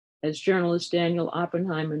 As journalist Daniel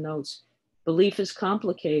Oppenheimer notes, belief is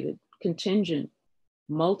complicated, contingent,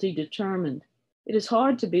 multi-determined. It is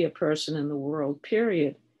hard to be a person in the world,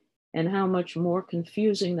 period, and how much more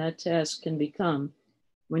confusing that task can become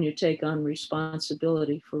when you take on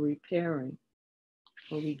responsibility for repairing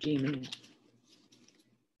or redeeming it.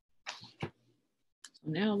 So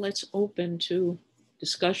now let's open to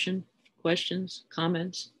discussion, questions,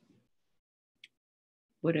 comments,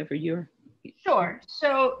 whatever you're. Sure.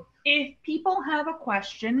 So if people have a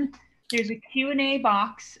question, there's a Q&A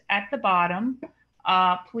box at the bottom.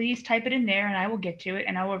 Please type it in there and I will get to it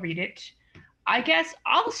and I will read it. I guess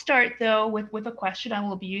I'll start though with a question. I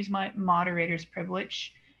will abuse my moderator's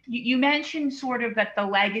privilege. You mentioned sort of that the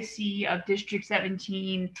legacy of District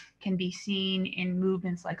 17 can be seen in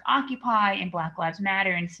movements like Occupy and Black Lives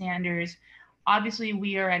Matter and Sanders. Obviously,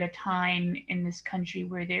 we are at a time in this country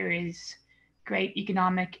where there is great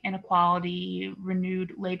economic inequality,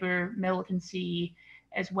 renewed labor militancy,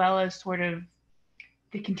 as well as sort of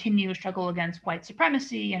the continuous struggle against white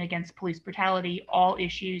supremacy and against police brutality, all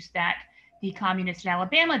issues that the communists in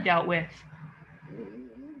Alabama dealt with.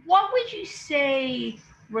 What would you say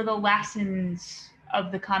were the lessons of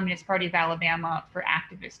the Communist Party of Alabama for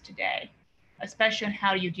activists today, especially on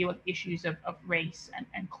how you deal with issues of race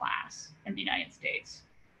and class in the United States?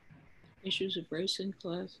 Issues of race and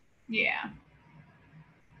class? Yeah.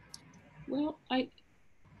 Well, I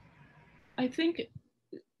think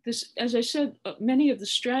this, as I said, many of the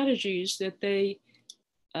strategies that they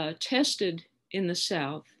tested in the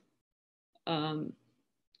South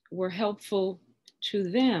were helpful to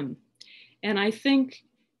them. And I think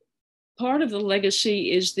part of the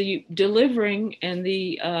legacy is the delivering and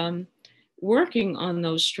the working on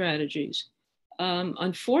those strategies.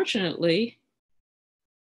 Unfortunately,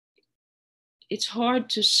 it's hard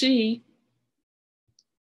to see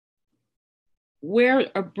where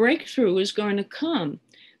a breakthrough is going to come.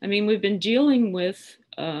 I mean, we've been dealing with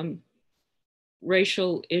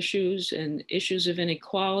racial issues and issues of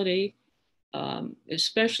inequality,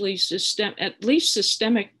 especially at least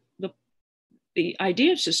systemic. The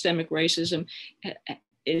idea of systemic racism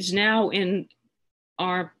is now in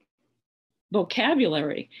our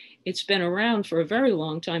vocabulary. It's been around for a very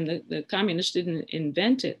long time. The communists didn't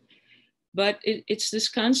invent it, but it's this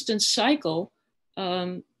constant cycle.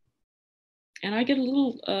 And I get a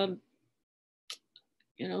little,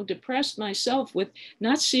 depressed myself with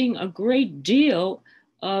not seeing a great deal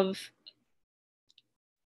of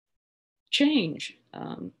change.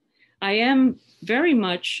 I am very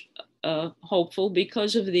much hopeful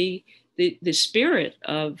because of the spirit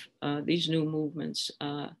of these new movements,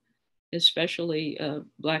 especially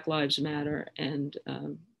Black Lives Matter and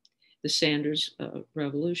the Sanders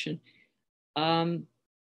revolution.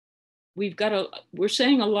 We're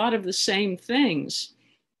saying a lot of the same things,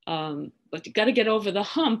 but you got to get over the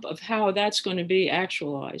hump of how that's going to be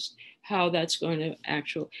actualized, how that's going to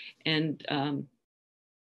and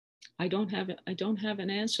I don't have an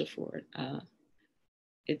answer for it.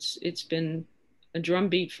 It's been a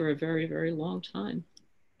drumbeat for a very, very long time.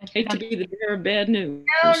 I hate to be the bearer of bad news.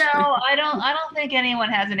 No, I don't think anyone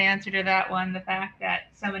has an answer to that one. The fact that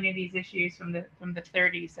so many of these issues from the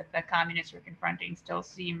 30s that the communists were confronting still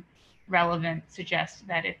seem relevant suggests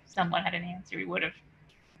that if someone had an answer, we would have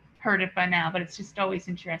heard it by now. But it's just always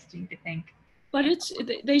interesting to think. But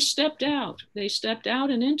they stepped out. They stepped out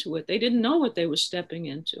and into it. They didn't know what they were stepping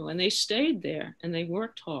into, and they stayed there and they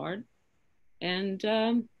worked hard. And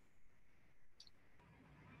I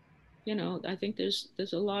think there's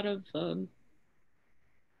a lot of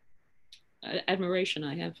admiration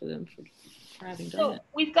I have for them for having done that.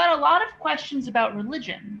 We've got a lot of questions about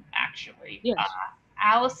religion, actually. Yes.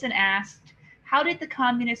 Allison asked, how did the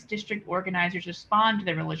communist district organizers respond to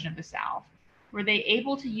the religion of the South? Were they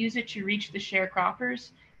able to use it to reach the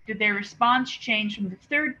sharecroppers? Did their response change from the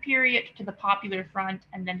third period to the Popular Front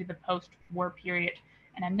and then to the post-war period?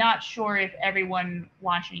 And I'm not sure if everyone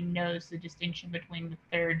watching knows the distinction between the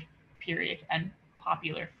third period and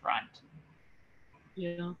Popular Front.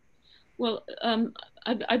 Yeah. Well,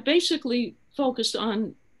 I basically focused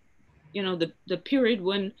on, the period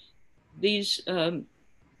when this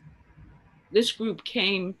group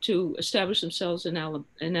came to establish themselves in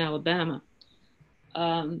Alabama.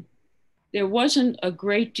 There wasn't a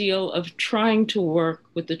great deal of trying to work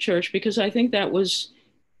with the church because I think that was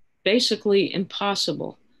basically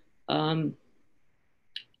impossible.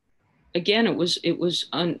 Again, it was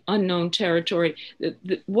unknown territory.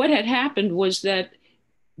 What had happened was that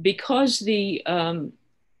because the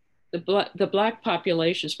Black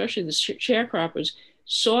population, especially the sharecroppers,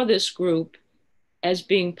 saw this group as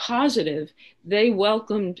being positive, they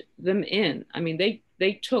welcomed them in. I mean,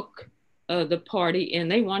 they took the party in.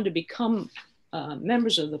 They wanted to become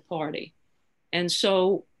members of the party, and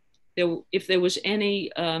so if there was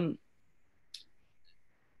any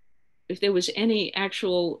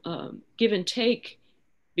actual give and take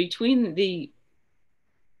between the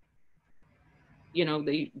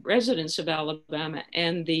the residents of Alabama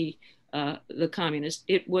and the communists,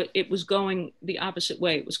 it was going the opposite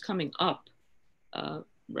way. It was coming up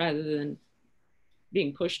rather than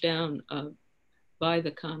being pushed down by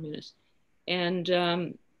the communists. And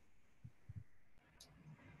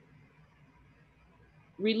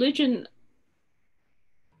religion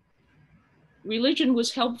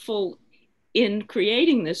was helpful in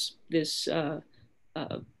creating this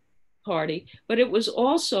party, but it was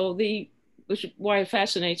also which is why it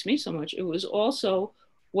fascinates me so much. It was also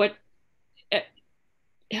what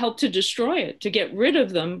helped to destroy it, to get rid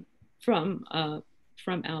of them from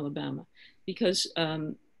Alabama, because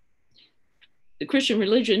the Christian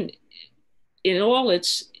religion, in all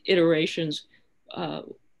its iterations,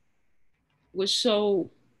 was so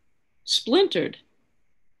splintered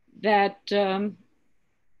that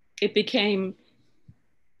it became,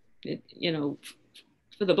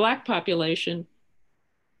 for the Black population,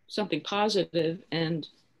 something positive, and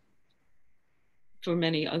for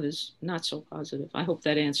many others, not so positive. I hope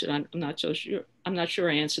that answered. I'm not so sure. I'm not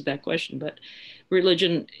sure I answered that question, but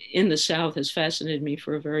religion in the South has fascinated me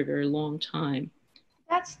for a very, very long time.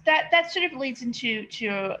 That sort of leads into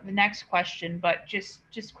the next question, but just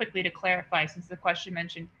quickly to clarify, since the question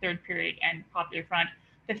mentioned Third Period and Popular Front,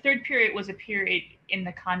 the Third Period was a period in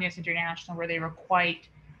the Communist International where they were quite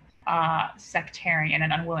sectarian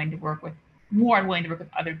and more unwilling to work with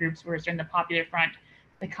other groups, whereas during the Popular Front,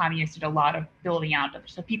 the communists did a lot of building out of.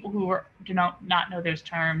 So people who do not know those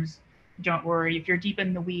terms, don't worry. If you're deep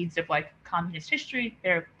in the weeds of like communist history,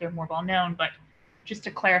 they're more well known. But just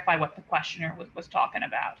to clarify what the questioner was talking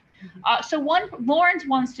about. Mm-hmm. So Lawrence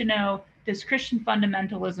wants to know: does Christian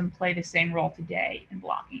fundamentalism play the same role today in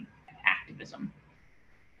blocking activism?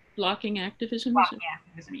 Blocking activism? Blocking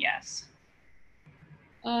activism, yes.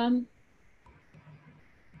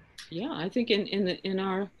 Yeah, I think in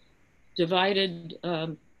our divided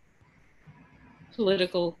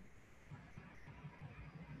political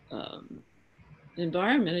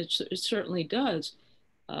environment, it certainly does.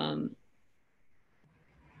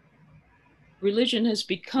 Religion has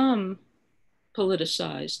become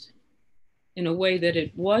politicized in a way that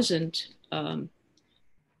it wasn't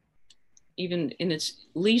even in its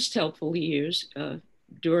least helpful years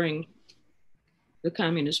during the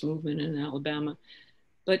communist movement in Alabama.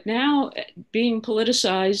 But now, being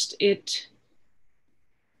politicized, it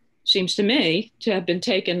seems to me to have been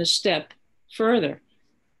taken a step further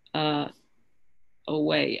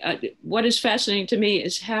away. What is fascinating to me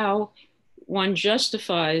is how one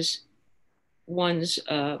justifies one's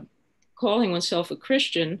calling oneself a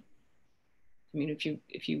Christian. I mean,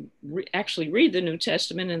 if you actually read the New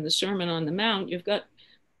Testament and the Sermon on the Mount, you've got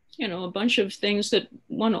a bunch of things that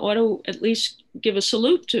one ought to at least give a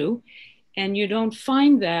salute to. And you don't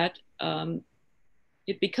find that.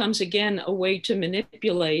 It becomes, again, a way to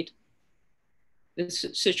manipulate this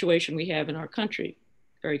situation we have in our country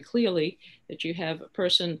very clearly, that you have a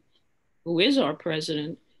person who is our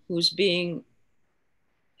president who's being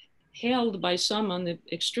hailed by some on the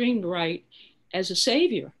extreme right as a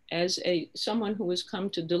savior, as someone who has come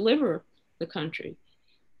to deliver the country.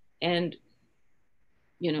 And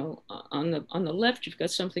on the left, you've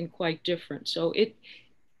got something quite different. So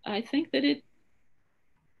I think that it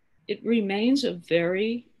remains a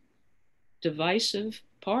very divisive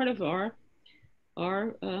part of our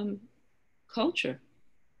culture.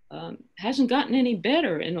 Hasn't gotten any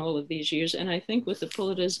better in all of these years, and I think with the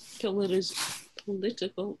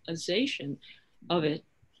politicalization of it,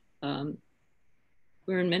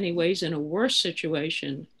 we're in many ways in a worse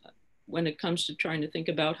situation when it comes to trying to think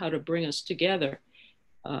about how to bring us together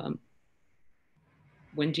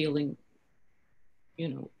when dealing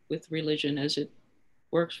with religion as it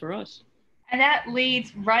works for us. And that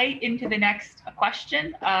leads right into the next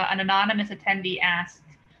question. An anonymous attendee asked,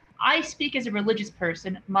 I speak as a religious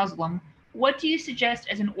person, Muslim. What do you suggest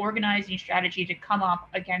as an organizing strategy to come up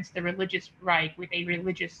against the religious right with a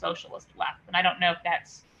religious socialist left? And I don't know if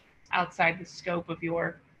that's outside the scope of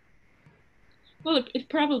your... Well, it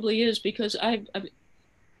probably is, because I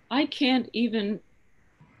can't even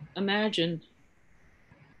imagine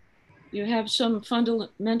you have some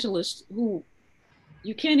fundamentalist who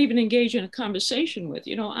you can't even engage in a conversation with.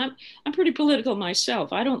 I'm pretty political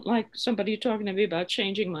myself. I don't like somebody talking to me about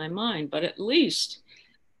changing my mind, but at least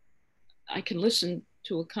I can listen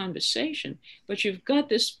to a conversation. But you've got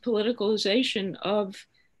this politicalization of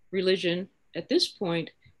religion at this point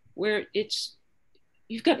where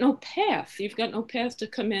you've got no path. You've got no path to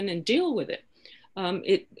come in and deal with it.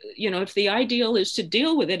 If the ideal is to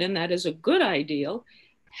deal with it, and that is a good ideal,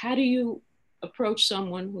 how do you approach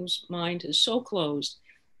someone whose mind is so closed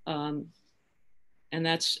And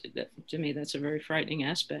that's, to me, that's a very frightening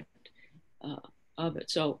aspect of it.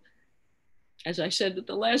 So, as I said with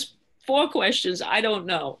the last 4 questions, I don't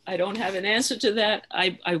know. I don't have an answer to that.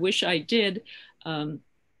 I wish I did.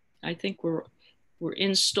 I think we're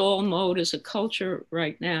in stall mode as a culture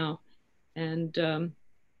right now, and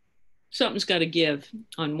something's got to give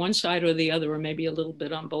on one side or the other, or maybe a little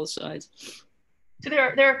bit on both sides. So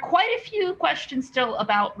there are quite a few questions still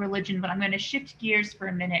about religion, but I'm going to shift gears for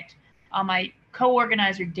a minute. My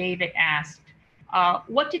co-organizer David asked,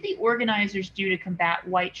 what did the organizers do to combat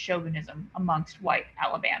white chauvinism amongst white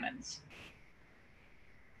Alabamans?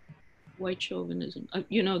 White chauvinism,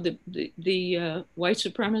 you know, the white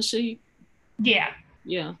supremacy. Yeah.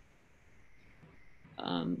 Yeah.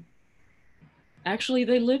 Actually,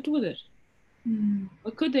 they lived with it.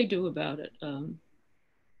 What could they do about it?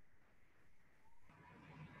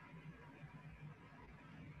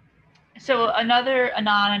 So another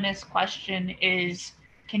anonymous question is,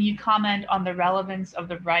 can you comment on the relevance of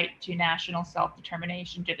the right to national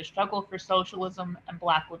self-determination to the struggle for socialism and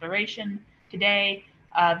Black liberation today?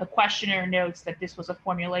 The questioner notes that this was a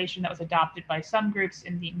formulation that was adopted by some groups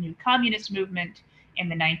in the new communist movement in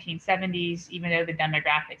the 1970s, even though the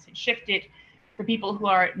demographics had shifted. For people who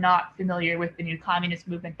are not familiar with the new communist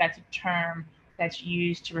movement, that's a term that's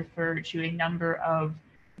used to refer to a number of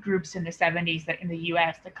groups in the 70s that in the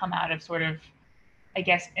US that come out of sort of, I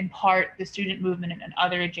guess, in part the student movement and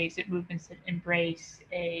other adjacent movements that embrace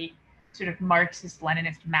a sort of Marxist,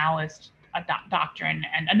 Leninist, Maoist doctrine.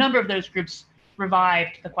 And a number of those groups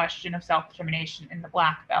revived the question of self-determination in the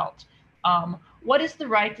Black Belt. What does the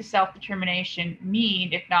right to self-determination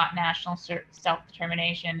mean, if not national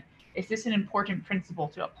self-determination? Is this an important principle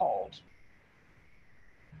to uphold?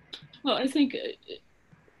 Well, I think it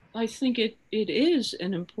is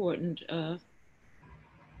an important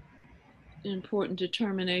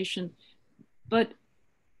determination. But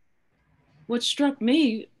what struck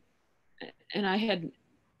me, and I had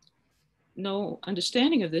no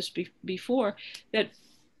understanding of this before, that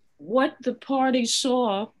what the party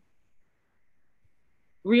saw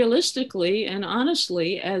realistically and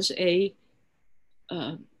honestly as a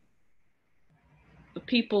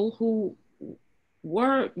people who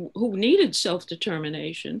needed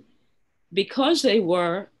self-determination because they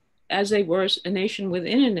were, as they were, a nation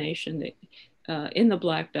within a nation in the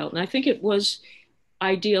Black Belt. And I think it was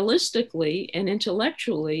idealistically and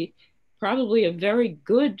intellectually probably a very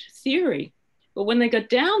good theory. But when they got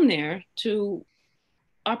down there to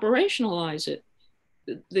operationalize it,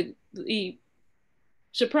 the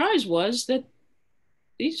surprise was that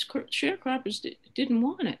these sharecroppers didn't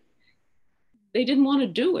want it. They didn't want to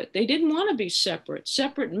do it. They didn't want to be separate.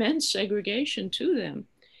 Separate meant segregation to them.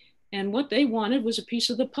 And what they wanted was a piece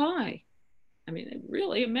of the pie. I mean,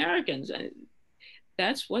 really, Americans,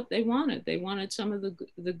 that's what they wanted. They wanted some of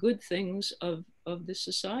the good things of the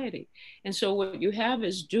society. And so what you have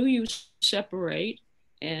is, do you separate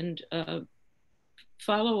and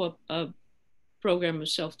follow a program of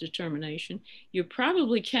self-determination? You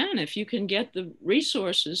probably can if you can get the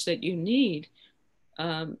resources that you need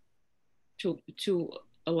to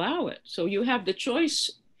allow it. So you have the choice,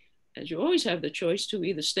 as you always have the choice, to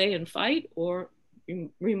either stay and fight or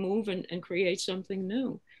remove and create something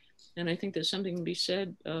new. And I think there's something to be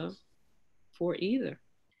said for either.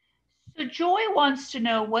 So Joy wants to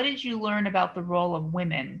know, what did you learn about the role of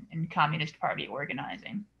women in Communist Party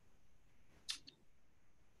organizing?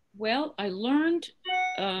 Well, I learned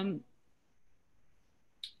there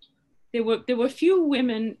were few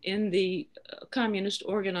women in the communist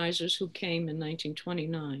organizers who came in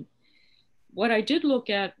 1929. What I did look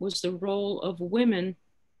at was the role of women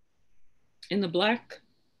in the Black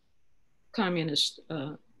communist,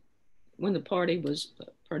 when the party was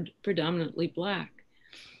predominantly Black.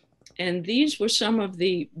 And these were some of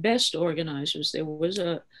the best organizers. There was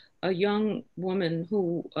a young woman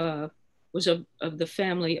who was of the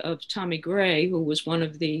family of Tommy Gray, who was one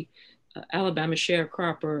of the Alabama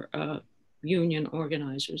sharecropper union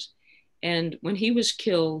organizers. And when he was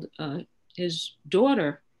killed, his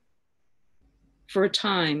daughter, for a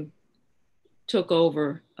time, took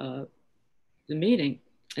over the meeting,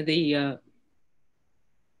 the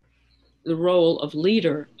role of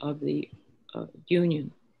leader of the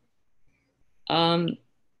union.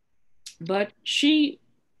 But she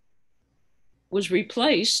was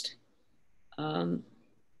replaced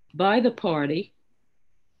by the party,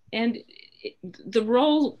 and the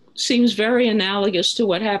role seems very analogous to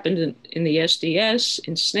what happened in the SDS,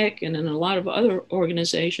 in SNCC, and in a lot of other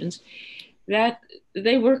organizations, that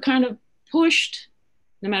they were kind of pushed,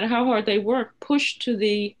 no matter how hard they worked, pushed to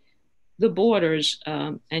the borders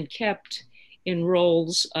and kept in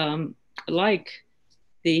roles like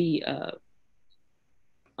the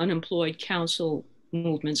unemployed council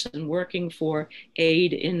movements and working for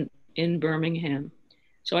aid in Birmingham.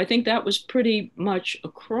 So I think that was pretty much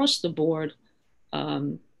across the board.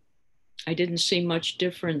 I didn't see much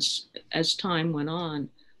difference as time went on.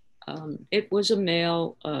 It was a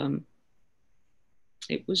male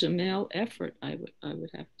effort, I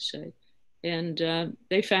would have to say, and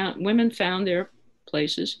women found their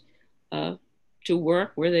places to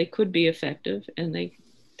work where they could be effective, and they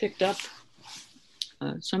picked up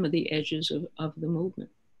some of the edges of the movement.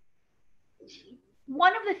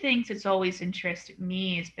 One of the things that's always interested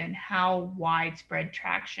me has been how widespread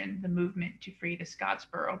traction the movement to free the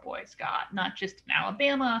Scottsboro Boys got, not just in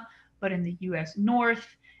Alabama, but in the US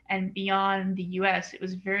North and beyond the US. It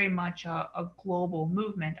was very much a global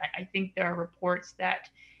movement. I think there are reports that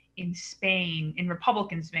in Spain, in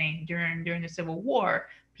Republican Spain, during the Civil War,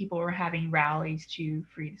 people were having rallies to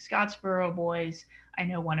free the Scottsboro Boys. I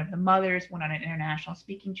know one of the mothers went on an international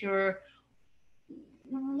speaking tour.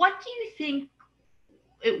 What do you think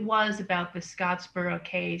it was about the Scottsboro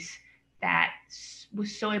case that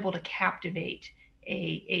was so able to captivate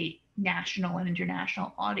a national and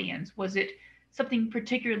international audience? Was it something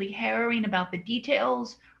particularly harrowing about the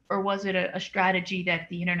details, or was it a strategy that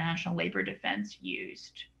the International Labor Defense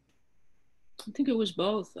used? I think it was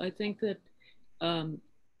both. I think that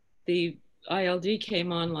the ILD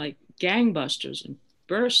came on like gangbusters and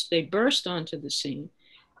they burst onto the scene,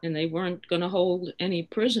 and they weren't going to hold any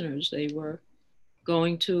prisoners. They were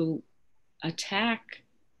going to attack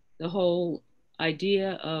the whole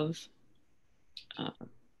idea of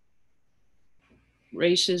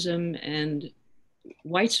racism and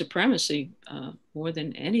white supremacy more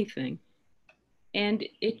than anything. And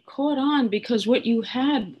it caught on because what you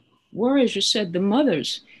had were, as you said, the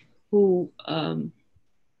mothers who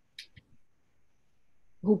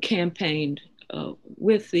campaigned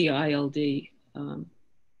with the ILD.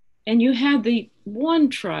 And you had the one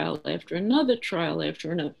trial after another trial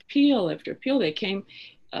after an appeal after appeal. They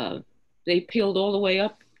appealed all the way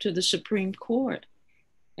up to the Supreme Court.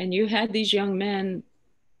 And you had these young men,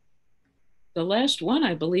 the last one,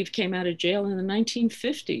 I believe, came out of jail in the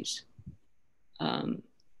 1950s.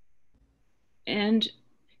 And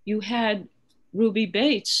you had Ruby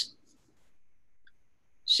Bates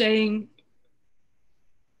saying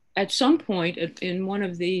at some point in one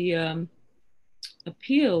of the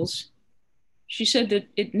appeals, she said that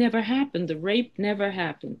it never happened. The rape never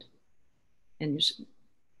happened. And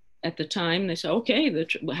at the time, they said, okay,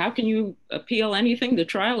 how can you appeal anything? The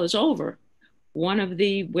trial is over. One of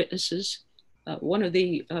the witnesses, one of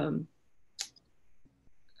the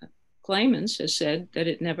claimants has said that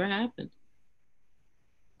it never happened.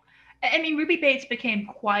 I mean, Ruby Bates became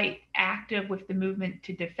quite active with the movement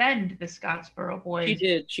to defend the Scottsboro Boys. She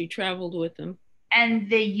did. She traveled with them. And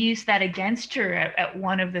they used that against her at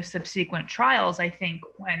one of the subsequent trials. I think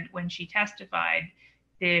when she testified,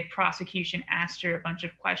 the prosecution asked her a bunch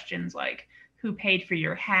of questions like, who paid for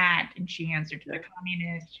your hat? And she answered to the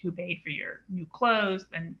communist. Who paid for your new clothes?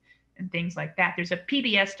 And things like that. There's a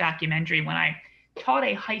PBS documentary when I taught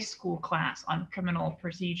a high school class on criminal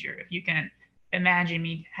procedure. If you can imagine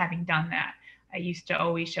me having done that, I used to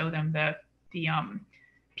always show them the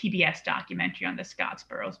PBS documentary on the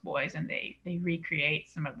Scottsboro Boys, and they recreate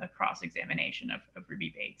some of the cross-examination of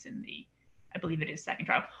Ruby Bates in the, I believe it is, second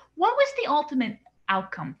trial. What was the ultimate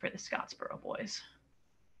outcome for the Scottsboro Boys?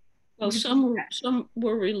 Well, some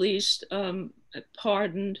were released,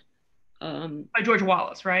 pardoned. By George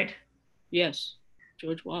Wallace, right? Yes,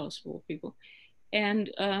 George Wallace, of all people. And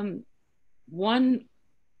one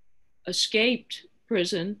escaped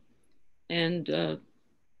prison and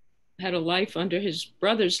had a life under his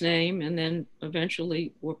brother's name, and then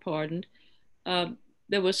eventually were pardoned.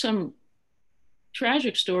 There were some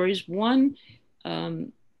tragic stories. One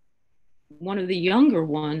of the younger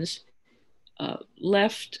ones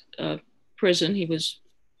left prison. He was,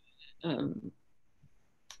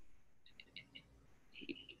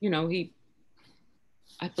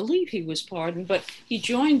 I believe he was pardoned, but he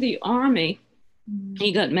joined the army.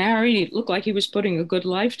 He got married. He looked like he was putting a good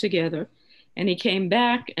life together. And he came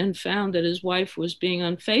back and found that his wife was being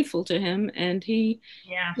unfaithful to him, and he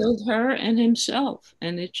killed her and himself.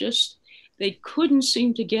 And they couldn't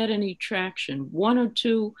seem to get any traction. One or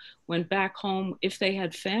two went back home if they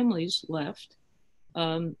had families left.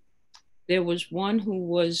 There was one who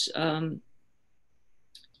was,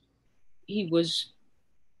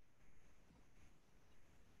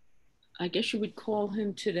 I guess you would call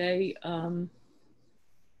him today,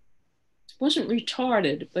 wasn't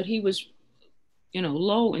retarded, but he was,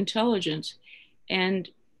 low intelligence. And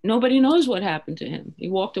nobody knows what happened to him. He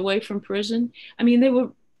walked away from prison. I mean, there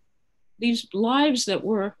were these lives that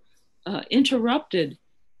were interrupted.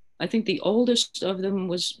 I think the oldest of them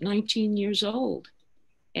was 19 years old.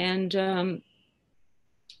 And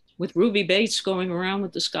with Ruby Bates going around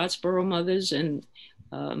with the Scottsboro mothers and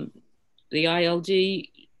the ILD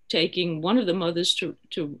taking one of the mothers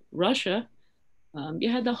to Russia,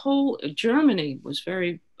 you had the whole, Germany was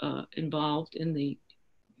very involved in the,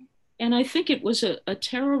 and I think it was a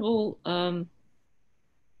terrible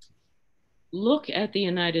look at the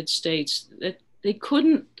United States that they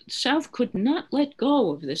couldn't, South could not let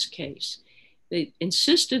go of this case. They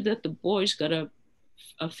insisted that the boys got a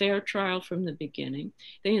fair trial from the beginning.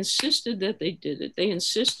 They insisted that they did it. They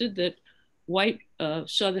insisted that white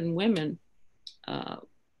Southern women,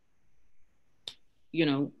 you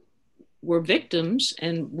know, were victims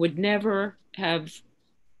and would never have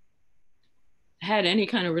had any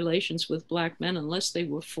kind of relations with Black men unless they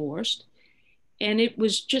were forced. And it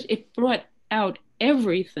was just, it brought out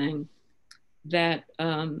everything that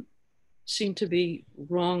seemed to be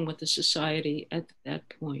wrong with the society at that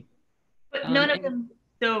point. But none of them,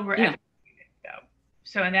 though, were executed, though.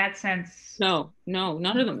 So in that sense, no,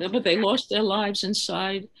 none of them. But they lost their lives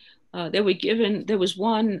inside. They were given. There was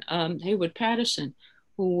one, Hayward Patterson,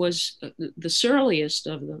 who was the surliest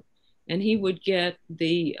of them, and he would get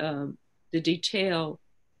the detail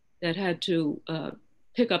that had to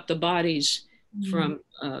pick up the bodies from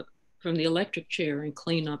the electric chair and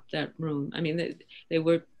clean up that room. I mean, they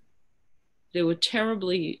were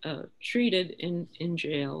terribly treated in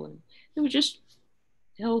jail, and they were just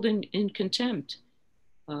held in contempt.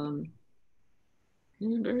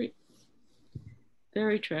 Very,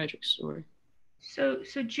 very tragic story. So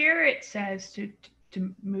Jarrett says, to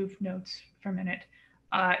move notes for a minute,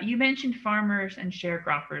 you mentioned farmers and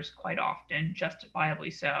sharecroppers quite often, justifiably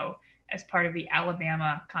so, as part of the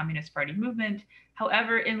Alabama Communist Party movement.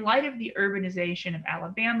 However, in light of the urbanization of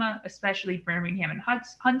Alabama, especially Birmingham and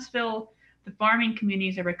Huntsville, the farming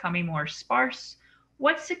communities are becoming more sparse.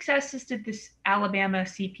 What successes did this Alabama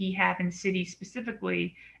CP have in cities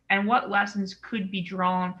specifically, and what lessons could be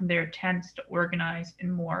drawn from their attempts to organize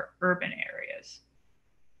in more urban areas?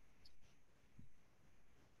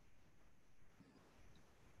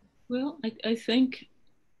 Well, I think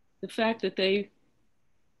the fact that they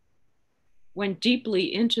went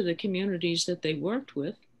deeply into the communities that they worked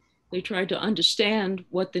with, they tried to understand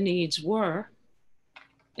what the needs were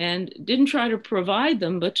and didn't try to provide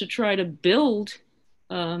them, but to try to build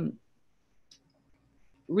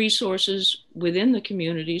resources within the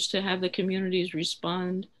communities to have the communities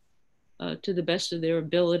respond to the best of their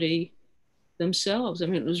ability themselves. I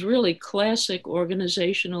mean, it was really classic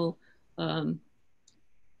organizational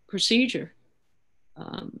procedure.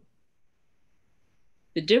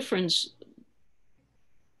 The difference,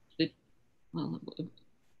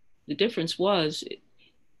 the difference was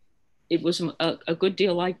it was a good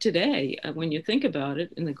deal like today. When you think about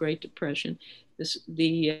it, in the Great Depression,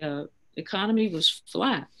 the economy was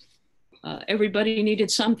flat. Everybody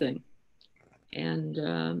needed something.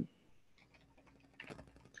 And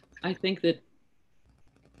I think that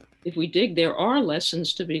if we dig, there are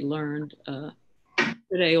lessons to be learned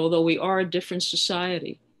today, although we are a different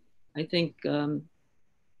society. I think,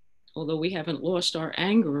 although we haven't lost our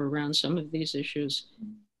anger around some of these issues,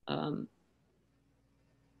 and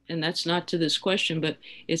that's not to this question, but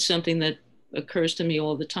it's something that occurs to me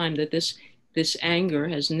all the time, that this anger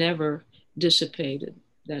has never dissipated,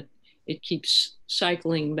 that it keeps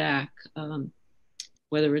cycling back,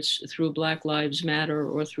 whether it's through Black Lives Matter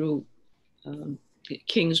or through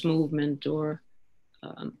King's movement, or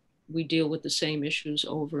we deal with the same issues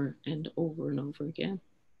over and over and over again.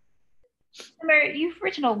 Mary, you've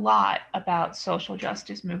written a lot about social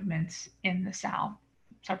justice movements in the South,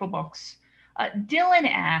 several books. Dylan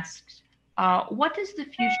asked, what does the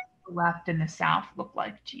future of the left in the South look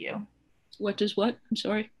like to you? What does what? I'm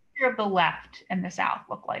sorry? The future of the left in the South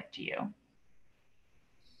look like to you?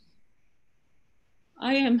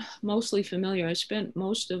 I am mostly familiar. I spent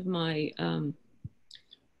most of my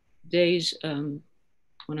days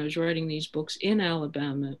when I was writing these books in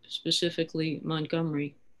Alabama, specifically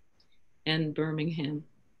Montgomery and Birmingham.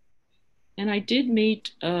 And I did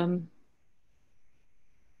meet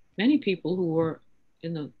many people who were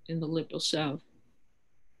in the liberal South.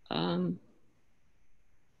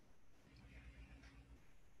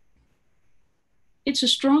 It's a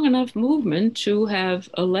strong enough movement to have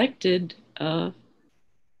elected a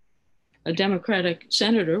Democratic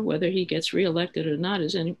senator. Whether he gets reelected or not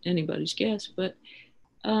is anybody's guess. But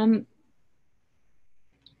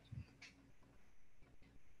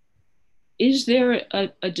is there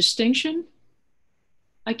a distinction?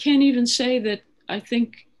 I can't even say that I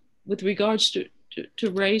think with regards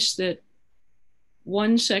to race that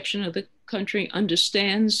one section of the country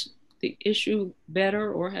understands the issue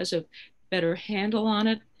better or has a better handle on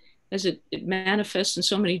it, as it manifests in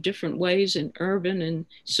so many different ways in urban and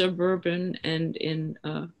suburban and in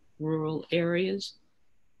rural areas.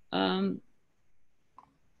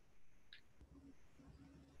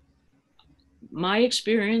 My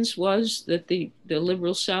experience was that the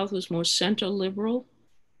liberal South was more center liberal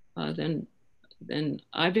than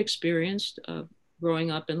I've experienced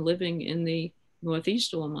growing up and living in the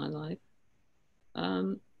Northeast all my life.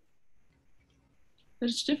 But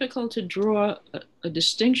it's difficult to draw a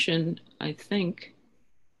distinction, I think,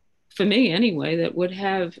 for me anyway, that would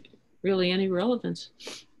have really any relevance.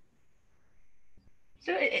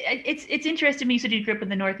 So it's interesting to me. So you grew up in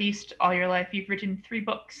the Northeast all your life. You've written 3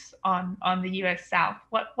 books on the U.S. South.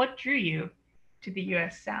 What drew you to the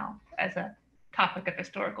U.S. South as a topic of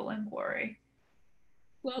historical inquiry?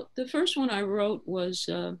 Well, the first one I wrote was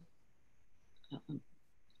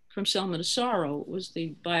From Selma to Sorrow. It was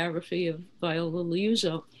the biography of Viola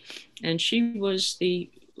Liuzzo, and she was the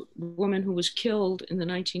woman who was killed in the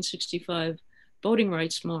 1965 voting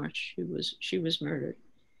rights march. She was murdered,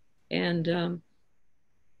 and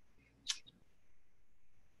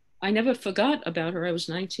I never forgot about her. I was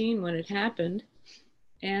 19 when it happened,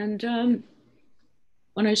 and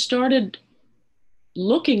when I started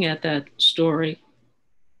looking at that story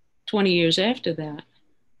 20 years after that,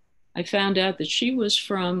 I found out that she was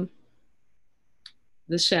from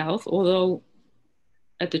the South, although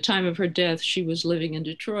at the time of her death, she was living in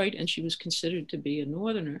Detroit and she was considered to be a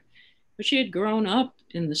Northerner. But she had grown up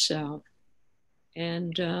in the South.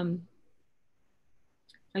 And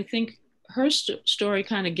I think her story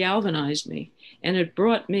kind of galvanized me, and it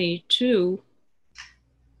brought me to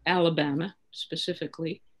Alabama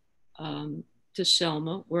specifically, to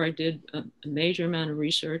Selma, where I did a major amount of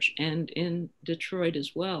research, and in Detroit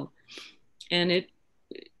as well. And it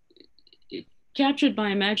captured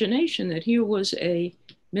my imagination that here was a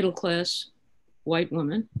middle-class white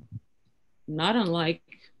woman, not unlike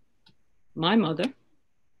my mother,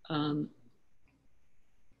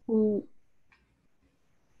 who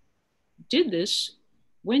did this,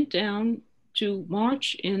 went down to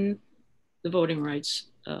march in the voting rights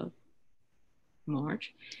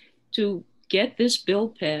march to get this bill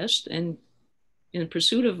passed and in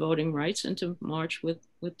pursuit of voting rights, and to march with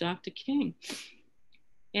Dr. King.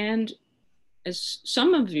 And as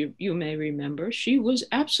some of you may remember, she was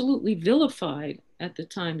absolutely vilified at the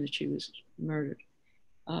time that she was murdered.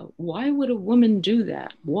 Why would a woman do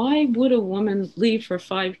that? Why would a woman leave her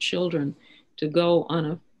 5 children to go on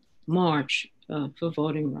a march for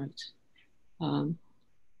voting rights?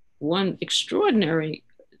 One extraordinary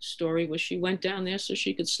story was she went down there so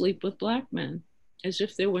she could sleep with black men, as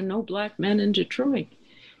if there were no black men in Detroit.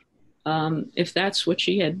 If that's what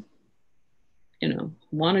she had,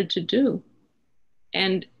 wanted to do.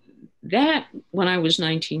 And that, when I was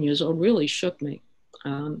 19 years old, really shook me.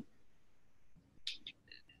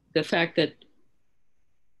 The fact that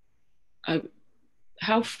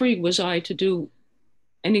how free was I to do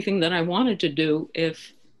anything that I wanted to do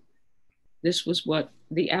if this was what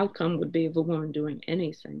the outcome would be of a woman doing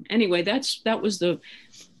anything. Anyway, that was the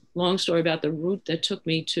long story about the route that took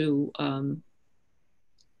me to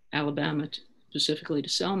Alabama, specifically to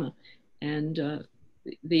Selma. And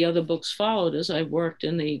the other books followed as I worked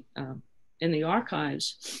in the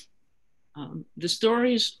archives. The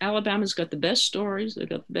stories, Alabama's got the best stories. They've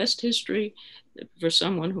got the best history for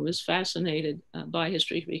someone who is fascinated by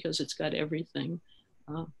history, because it's got everything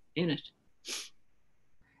in it.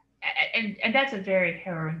 And that's a very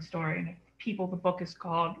harrowing story. And the book is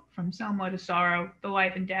called From Selma to Sorrow: The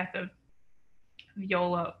Life and Death of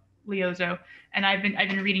Viola Liuzzo. And I've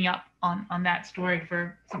been reading up on that story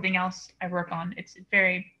for something else I work on. It's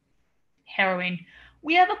very harrowing.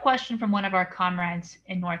 We have a question from one of our comrades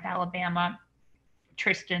in North Alabama,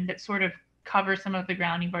 Tristan, that sort of covers some of the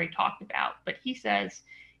ground you've already talked about. But he says,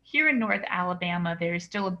 here in North Alabama, there is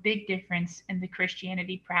still a big difference in the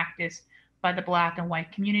Christianity practice by the Black and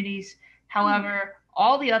white communities. However,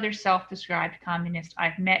 all the other self-described communists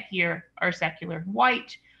I've met here are secular and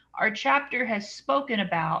white. Our chapter has spoken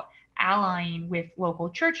about allying with local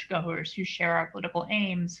churchgoers who share our political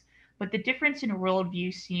aims, but the difference in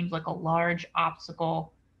worldview seems like a large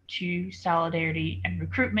obstacle to solidarity and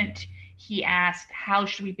recruitment. He asked, how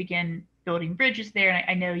should we begin building bridges there? And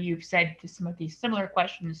I know you've said to some of these similar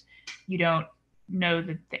questions, you don't know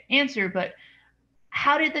the answer, but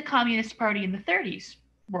how did the Communist Party in the 30s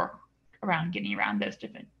work around getting around those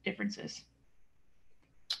differences?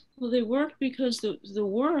 Well, they worked because the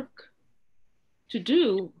work to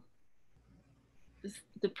do,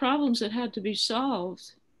 the problems that had to be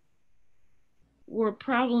solved were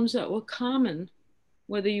problems that were common,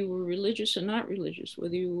 whether you were religious or not religious,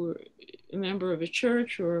 whether you were a member of a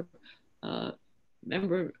church or a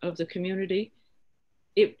member of the community.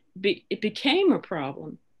 It became a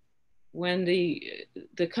problem when the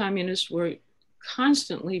communists were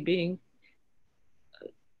constantly being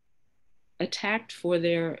attacked for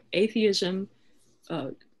their atheism,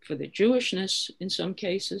 for their Jewishness in some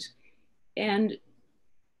cases. And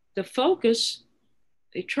the focus,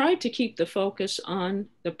 they tried to keep the focus on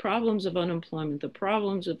the problems of unemployment, the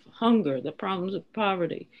problems of hunger, the problems of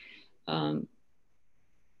poverty.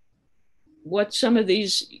 What some of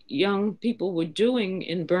these young people were doing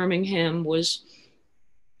in Birmingham was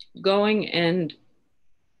going and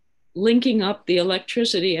linking up the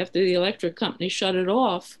electricity after the electric company shut it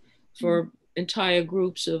off for entire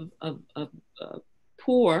groups of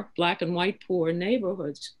poor, Black and white poor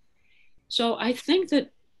neighborhoods. So I think that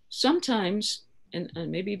sometimes, and I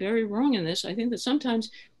may be very wrong in this, I think that sometimes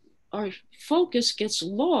our focus gets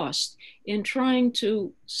lost in trying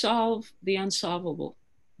to solve the unsolvable.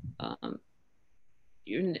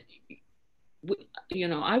 You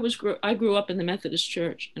know, I grew up in the Methodist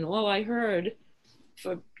Church, and all I heard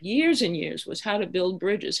for years and years was how to build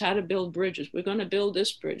bridges, how to build bridges. We're going to build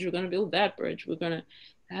this bridge, we're going to build that bridge, we're going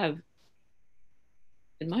to have.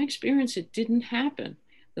 In my experience, it didn't happen.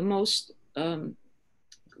 The most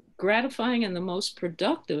gratifying and the most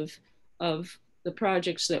productive of the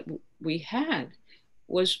projects that we had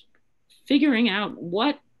was figuring out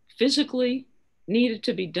what physically needed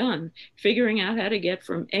to be done, figuring out how to get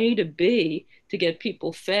from A to B, to get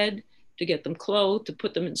people fed, to get them clothed, to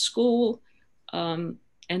put them in school. And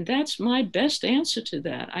that's my best answer to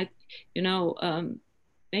that.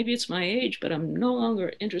 Maybe it's my age, but I'm no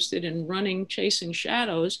longer interested in running, chasing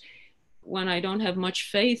shadows when I don't have much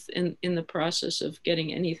faith in the process of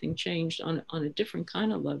getting anything changed on a different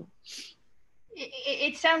kind of level.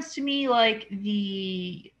 It sounds to me like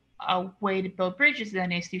the way to build bridges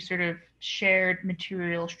then is through sort of shared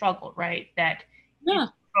material struggle, right? That yeah. If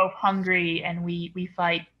we're both hungry and we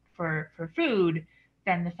fight for food,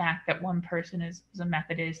 then the fact that one person is a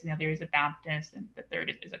Methodist and the other is a Baptist and the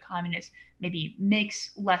third is a communist maybe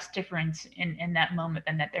makes less difference in that moment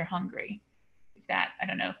than that they're hungry. That, I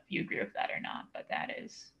don't know if you agree with that or not, but that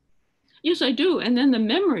is. Yes, I do. And then the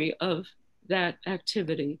memory of that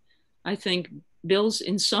activity, I think, builds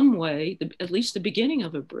in some way, at least the beginning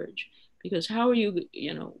of a bridge. Because how are you,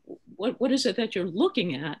 what is it that you're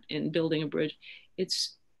looking at in building a bridge?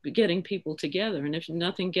 It's getting people together. And if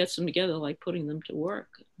nothing gets them together, like putting them to work.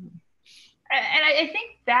 And I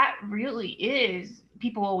think that really is,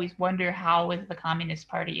 people always wonder how was the Communist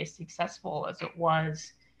Party as successful as it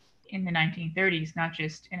was in the 1930s, not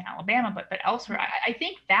just in Alabama, but elsewhere. I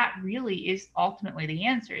think that really is ultimately the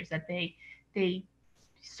answer, is that they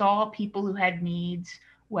saw people who had needs,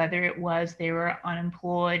 whether it was they were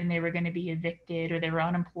unemployed and they were going to be evicted, or they were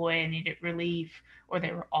unemployed and needed relief, or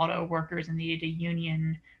they were auto workers and needed a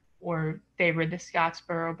union, or they were the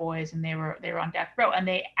Scottsboro boys and they were on death row, and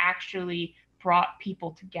they actually brought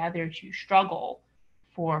people together to struggle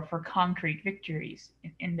for concrete victories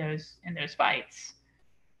in those fights.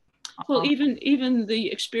 Well, even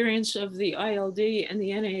the experience of the ILD and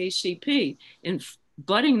the NAACP in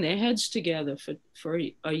butting their heads together for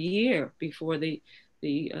a year before the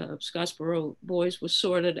Scottsboro boys were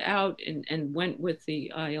sorted out and went with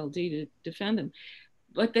the ILD to defend them.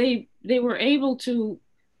 But they were able to,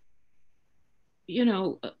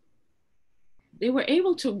 they were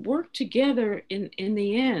able to work together in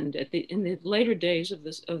the end, in the later days of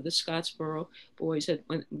the Scottsboro boys,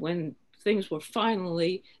 when things were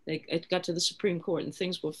finally, it got to the Supreme Court and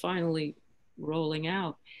things were finally rolling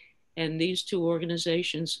out. And these two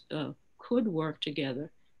organizations could work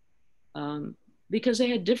together because they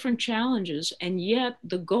had different challenges, and yet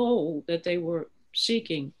the goal that they were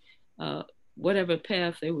seeking, whatever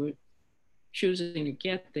path they were choosing to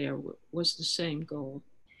get there, was the same goal.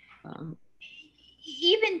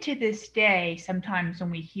 Even to this day, sometimes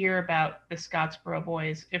when we hear about the Scottsboro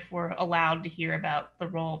boys, if we're allowed to hear about the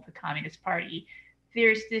role of the Communist Party,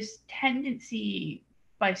 there's this tendency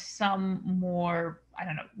by some more, I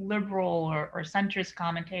don't know, liberal or centrist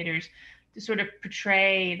commentators to sort of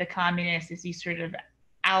portray the communists as these sort of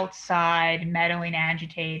outside meddling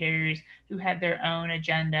agitators who had their own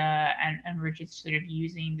agenda and were just sort of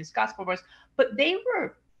using the Scottsboro boys. But they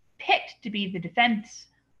were picked to be the defense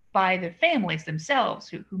by the families themselves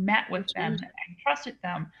who met with them and trusted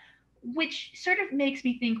them, which sort of makes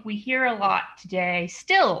me think we hear a lot today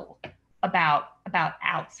still about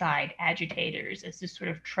outside agitators as this sort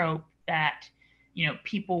of trope that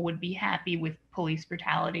people would be happy with police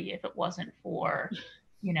brutality if it wasn't for,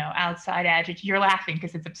 outside agitators. You're laughing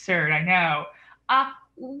because it's absurd, I know.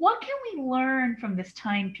 What can we learn from this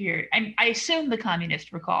time period? I assume the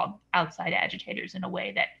communists were called outside agitators in a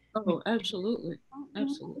way that. Oh, absolutely.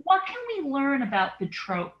 Absolutely. What can we learn about the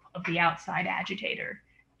trope of the outside agitator,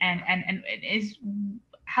 and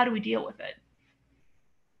how do we deal with it?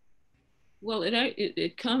 Well,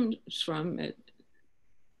 it comes from it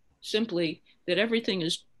simply that everything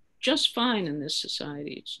is just fine in this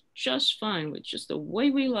society. It's just fine with just the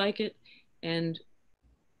way we like it. And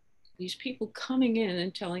these people coming in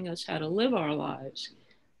and telling us how to live our lives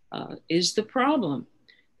is the problem.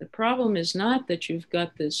 The problem is not that you've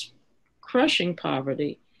got this crushing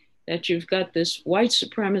poverty, that you've got this white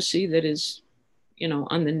supremacy that is,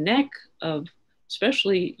 on the neck of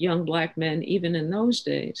especially young Black men, even in those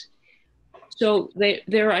days. So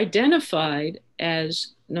they're identified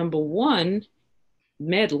as, number one,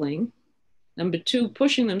 meddling, number two,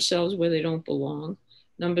 pushing themselves where they don't belong,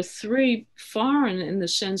 number three, foreign in the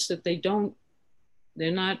sense that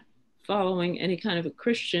they're not following any kind of a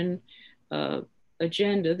Christian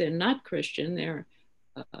agenda. They're not Christian, they're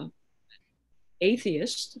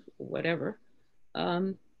atheist, whatever.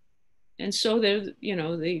 And so they're,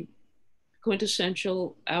 the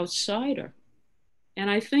quintessential outsider. And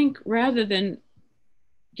I think rather than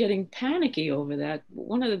getting panicky over that,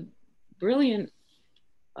 one of the brilliant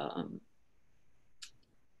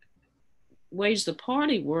ways the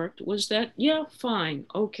party worked was that, yeah, fine,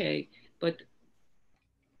 okay, but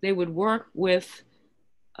they would work with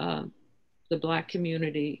the Black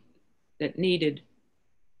community that needed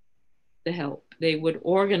the help. They would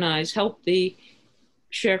organize, help the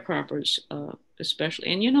sharecroppers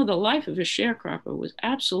especially. And the life of a sharecropper was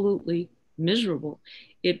absolutely miserable.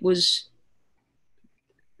 It was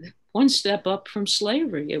one step up from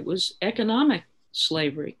slavery. It was economic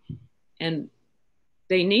slavery. And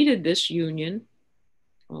they needed this union,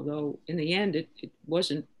 although in the end it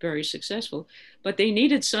wasn't very successful, but they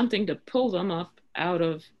needed something to pull them up out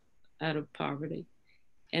of poverty.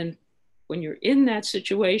 And when you're in that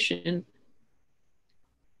situation,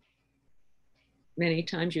 many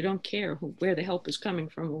times you don't care where the help is coming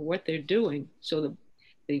from or what they're doing. So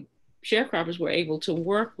the sharecroppers were able to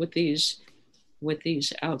work with these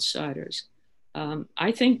outsiders.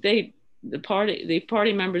 I think the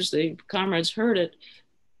party members, the comrades, heard it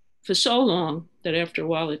for so long that after a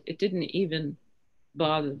while it didn't even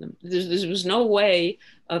bother them. There was no way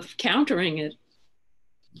of countering it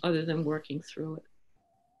other than working through it.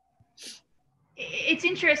 It's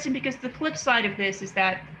interesting because the flip side of this is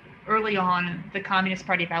that early on, the Communist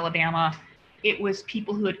Party of Alabama, it was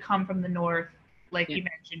people who had come from the North, like you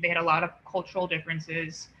mentioned. They had a lot of cultural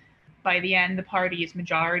differences. By the end, the party is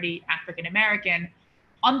majority African American.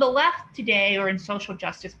 On the left today, or in social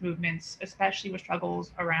justice movements, especially with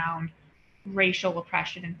struggles around racial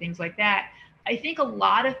oppression and things like that, I think a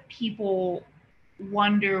lot of people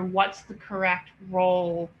wonder what's the correct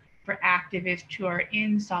role for activists who are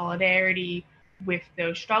in solidarity with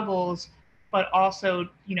those struggles, but also,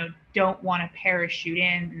 don't want to parachute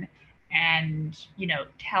in and,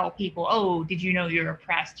 tell people, oh, did you know you're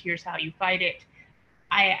oppressed? Here's how you fight it.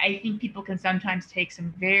 I think people can sometimes take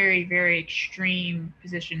some very, very extreme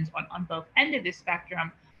positions on both ends of this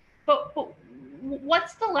spectrum. But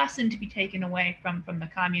what's the lesson to be taken away from the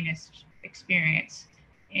communist experience,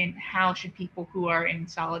 and how should people who are in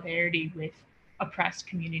solidarity with oppressed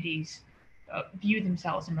communities view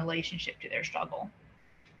themselves in relationship to their struggle?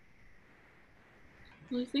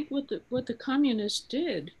 Well, I think what the communists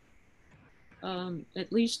did,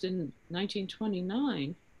 at least in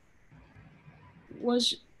 1929,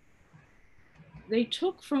 was they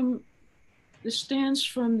took from the stance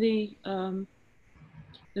from the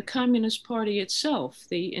Communist Party itself,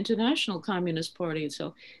 the International Communist Party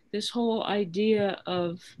itself, this whole idea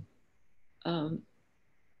of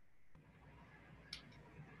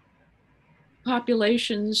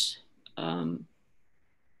populations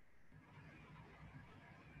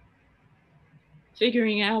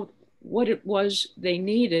figuring out what it was they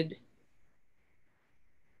needed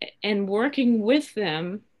and working with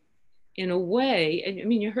them in a way. I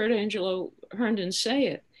mean, you heard Angelo Herndon say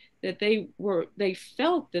it, that they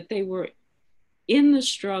felt that they were in the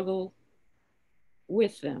struggle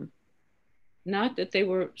with them, not that they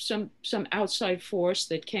were some outside force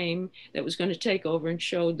that came that was going to take over and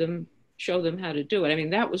show them how to do it. I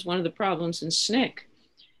mean, that was one of the problems in SNCC.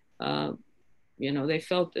 They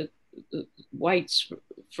felt that the whites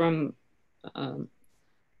from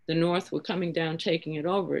the North were coming down, taking it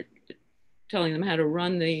over, telling them how to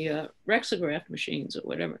run the Rexograph machines or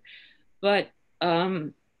whatever. But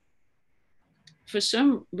for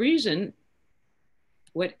some reason,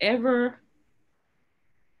 whatever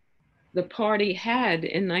the party had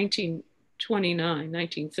in 1929,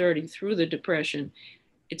 1930, through the Depression,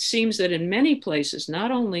 it seems that in many places,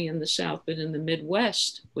 not only in the South, but in the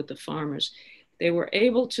Midwest with the farmers, they were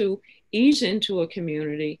able to ease into a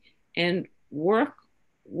community and work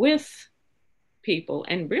with people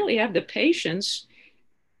and really have the patience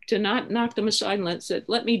to not knock them aside and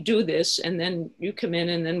let me do this, and then you come in,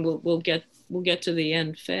 and then we'll get to the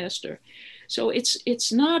end faster. So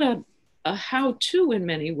it's not a how-to in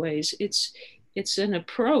many ways. It's an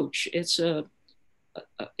approach. It's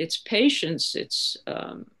patience. It's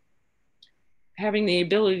having the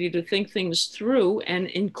ability to think things through and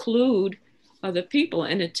include other people,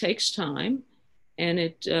 and it takes time, and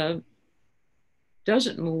it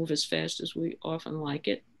doesn't move as fast as we often like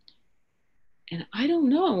it. And I don't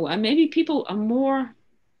know. Maybe people are more.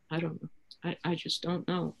 I don't know. I just don't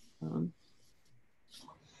know.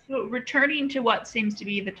 So returning to what seems to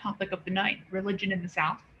be the topic of the night, religion in the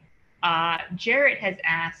South, Jarrett has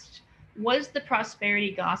asked, was the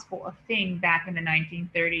prosperity gospel a thing back in the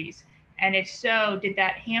 1930s? And if so, did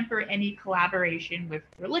that hamper any collaboration with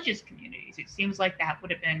religious communities? It seems like that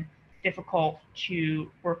would have been difficult to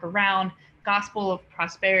work around. Gospel of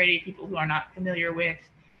prosperity, people who are not familiar with,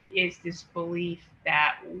 is this belief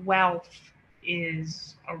that wealth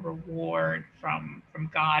is a reward from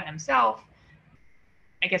God himself.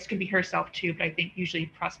 I guess could be herself too, but I think usually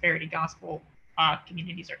prosperity gospel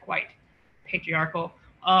communities are quite patriarchal,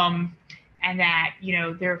 and that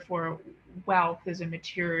therefore wealth is a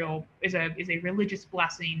religious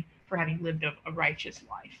blessing for having lived a righteous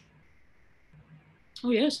life. Oh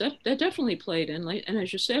yes, that definitely played in. And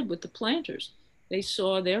as you said, with the planters, they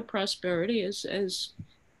saw their prosperity as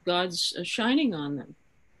God's shining on them.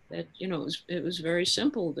 That it was very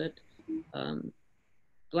simple that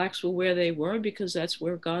Blacks were where they were because that's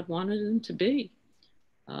where God wanted them to be.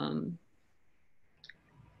 But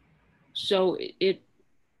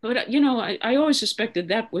I always suspected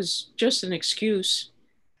that was just an excuse.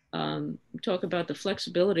 Talk about the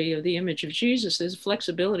flexibility of the image of Jesus. There's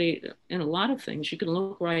flexibility in a lot of things. You can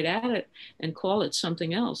look right at it and call it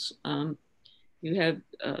something else. You have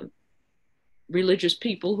religious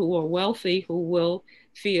people who are wealthy who will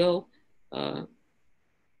feel that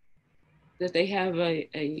they have a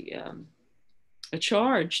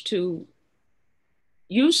charge to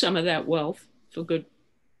use some of that wealth for good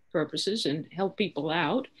purposes and help people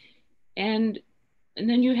out. And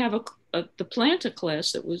then you have the planter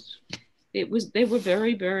class they were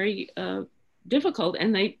very, very difficult,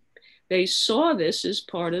 and they saw this as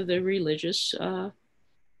part of their religious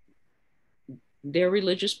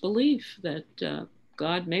belief that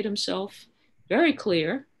God made himself very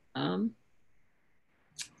clear,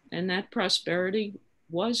 and that prosperity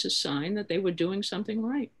was a sign that they were doing something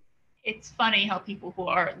right. It's funny how people who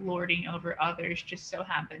are lording over others just so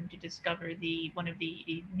happen to discover one of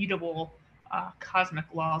the immutable cosmic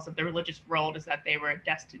laws of the religious world is that they were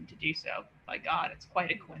destined to do so by God. It's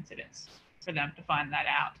quite a coincidence for them to find that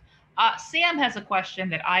out. Sam has a question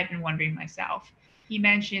that I've been wondering myself. He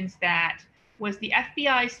mentions that with the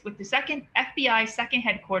FBI second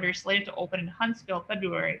headquarters slated to open in Huntsville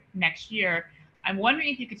February next year, I'm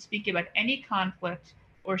wondering if you could speak about any conflict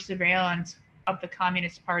or surveillance of the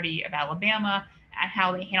Communist Party of Alabama and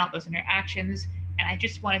how they handled those interactions. And I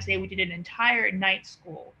just want to say we did an entire night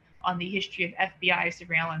school on the history of FBI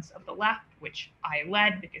surveillance of the left, which I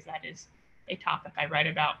led because that is a topic I write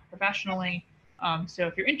about professionally. So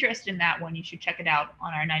if you're interested in that one, you should check it out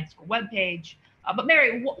on our night school webpage. But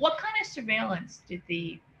Mary, what kind of surveillance did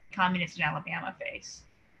the communists in Alabama face?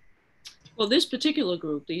 Well, this particular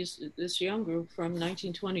group, this young group from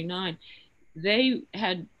 1929, they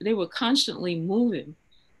were constantly moving.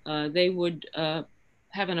 They would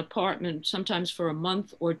have an apartment sometimes for a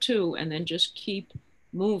month or two and then just keep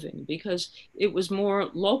moving because it was more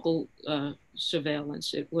local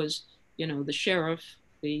surveillance. It was, the sheriff,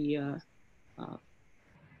 they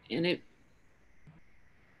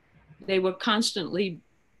were constantly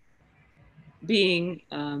being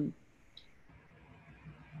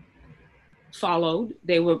followed.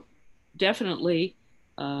 They were definitely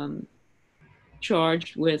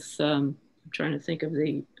charged with, I'm trying to think of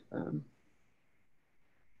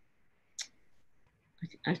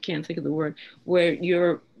I can't think of the word, where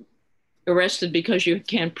you're arrested because you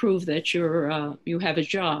can't prove that you have a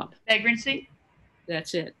job. Vagrancy?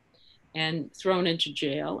 That's it. And thrown into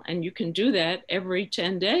jail. And you can do that every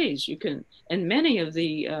 10 days. And many of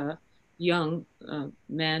the young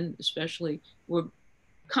men especially were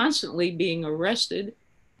constantly being arrested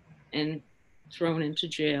and thrown into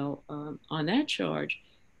jail on that charge.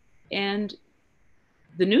 And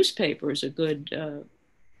the newspaper is a good,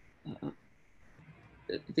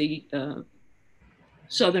 the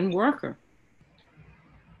Southern Worker.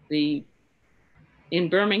 In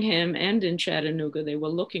Birmingham and in Chattanooga, they were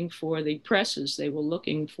looking for the presses. They were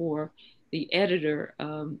looking for the editor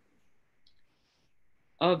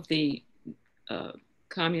of the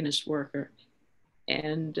Communist Worker.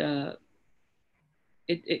 And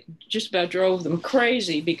it just about drove them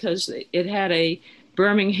crazy because it had a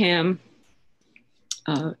Birmingham,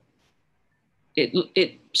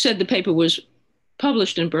 it said the paper was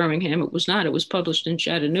published in Birmingham. It was not. It was published in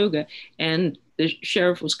Chattanooga. And the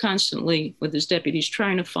sheriff was constantly, with his deputies,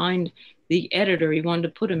 trying to find the editor. He wanted to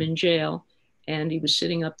put him in jail. And he was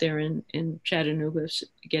sitting up there in Chattanooga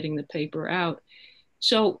getting the paper out.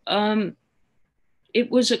 So it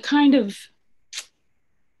was a kind of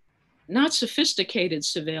not sophisticated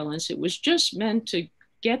surveillance. It was just meant to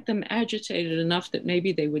get them agitated enough that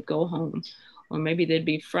maybe they would go home, or maybe they'd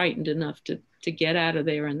be frightened enough to get out of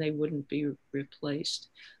there and they wouldn't be replaced.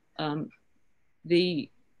 The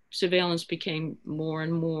surveillance became more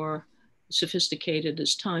and more sophisticated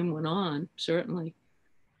as time went on, certainly.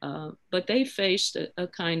 But they faced a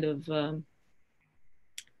kind of,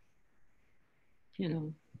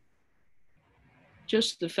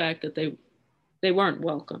 just the fact that they weren't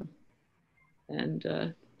welcome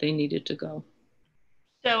and they needed to go.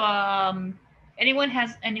 So anyone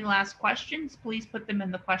has any last questions, please put them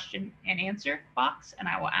in the question and answer box and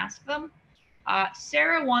I will ask them.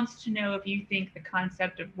 Sarah wants to know if you think the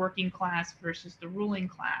concept of working class versus the ruling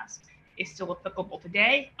class is still applicable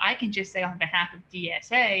today. I can just say on behalf of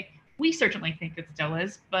DSA, we certainly think it still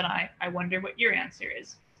is, but I wonder what your answer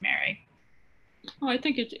is, Mary. Oh, I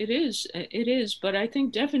think it is, but I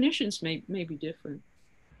think definitions may be different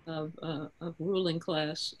of ruling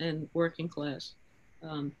class and working class.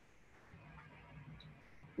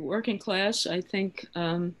 Working class, I think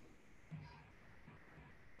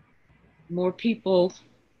more people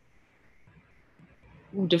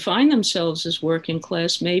who define themselves as working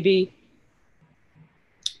class maybe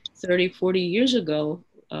 30, 40 years ago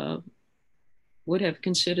would have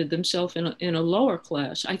considered themselves in a lower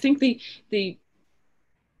class. I think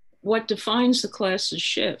what defines the classes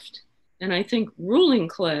shift. And I think ruling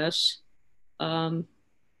class has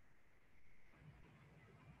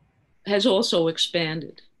also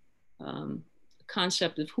expanded. The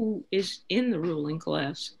concept of who is in the ruling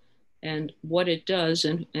class and what it does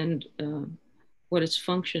and what its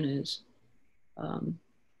function is.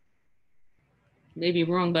 Maybe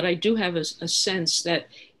wrong, but I do have a sense that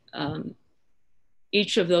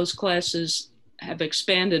each of those classes have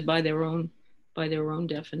expanded by their own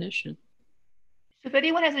definition. So if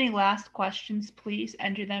anyone has any last questions, please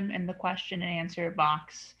enter them in the question and answer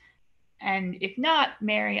box. And if not,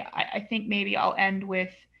 Mary, I think maybe I'll end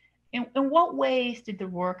with, in what ways did the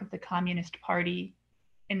work of the Communist Party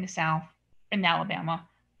in the South, in Alabama,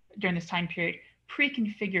 during this time period,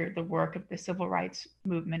 pre-configure the work of the civil rights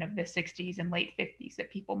movement of the 60s and late 50s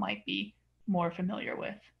that people might be more familiar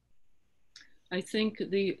with? I think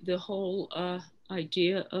the whole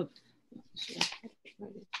idea of,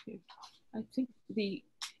 I think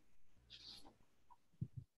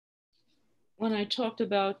when I talked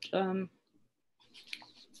about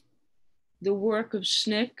the work of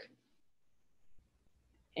SNCC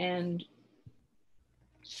and,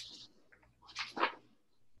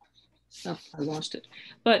 oh, I lost it,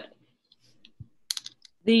 but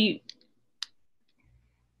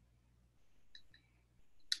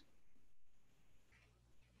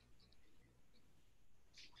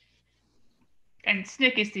and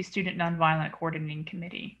SNCC is the Student Nonviolent Coordinating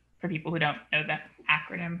Committee, for people who don't know that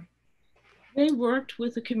acronym. They worked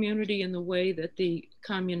with the community in the way that the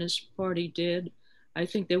Communist Party did. I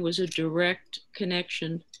think there was a direct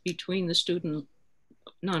connection between the Student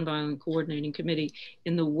Nonviolent Coordinating Committee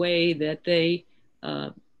in the way that they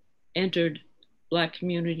entered Black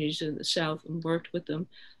communities in the South and worked with them.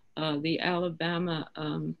 The Alabama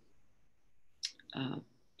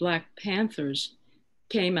Black Panthers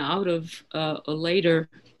came out of a later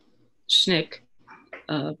SNCC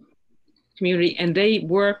community, and they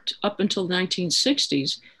worked up until the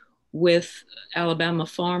 1960s with Alabama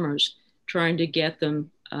farmers, trying to get them,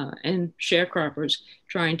 and sharecroppers,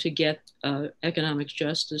 trying to get economic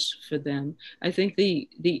justice for them. I think the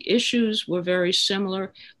issues were very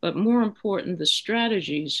similar, but more important, the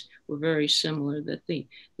strategies were very similar, that the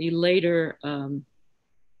later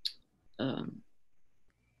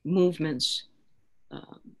movements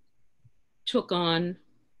took on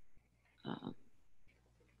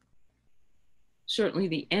certainly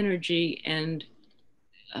the energy and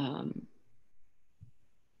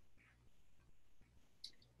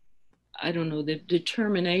I don't know, the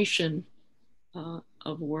determination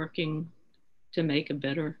of working to make a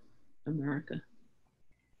better America.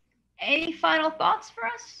 Any final thoughts for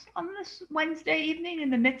us on this Wednesday evening in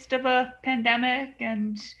the midst of a pandemic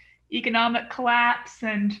and economic collapse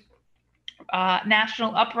and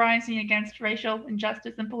national uprising against racial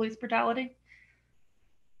injustice and police brutality?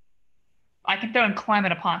 I can throw in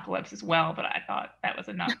climate apocalypse as well, but I thought that was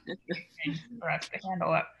enough for us to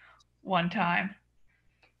handle at one time.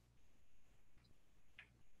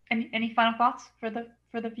 Any final thoughts for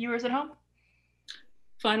the viewers at home?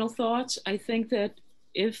 Final thoughts. I think that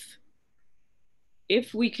if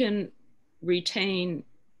we can retain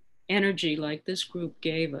energy like this group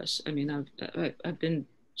gave us, I mean, I've been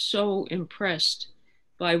so impressed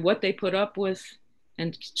by what they put up with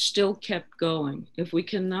and still kept going. If we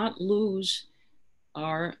cannot lose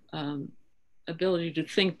our ability to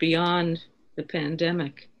think beyond the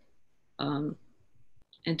pandemic,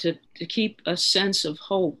 and to keep a sense of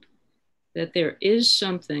hope that there is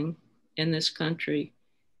something in this country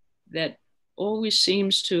that always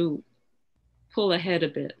seems to pull ahead a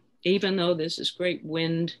bit, even though there's this great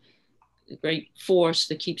wind, a great force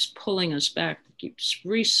that keeps pulling us back, that keeps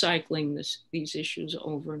recycling these issues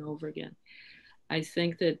over and over again. I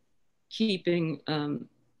think that keeping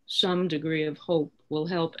some degree of hope will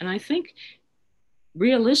help. And I think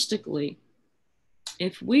realistically,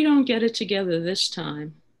 if we don't get it together this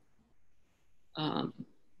time,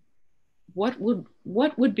 what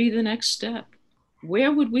would be the next step?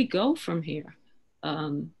 Where would we go from here?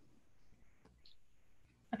 That's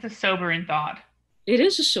a sobering thought. It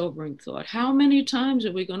is a sobering thought. How many times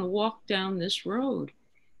are we going to walk down this road?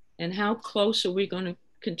 And how close are we going to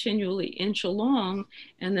continually inch along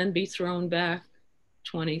and then be thrown back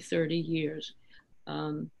 20, 30 years?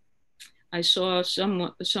 I saw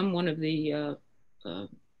someone of the, I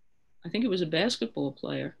think it was a basketball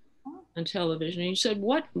player on television. And he said,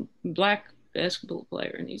 what black basketball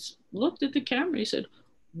player? And he looked at the camera. He said,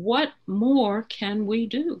 what more can we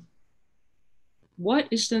do? What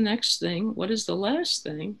is the next thing? What is the last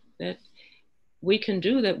thing that we can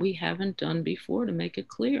do that we haven't done before to make it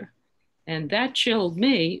clear? And that chilled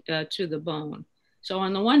me to the bone. So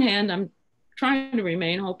on the one hand, I'm trying to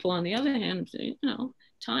remain hopeful. On the other hand, you know,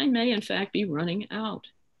 time may in fact be running out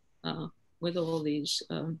with all these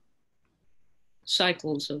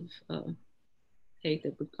cycles of hate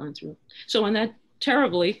that we've gone through. So on that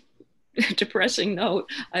terribly depressing note,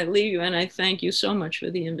 I leave you and I thank you so much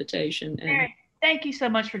for the invitation. And thank you so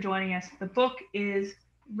much for joining us. The book is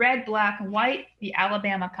Red, Black, and White, the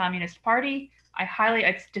Alabama Communist Party.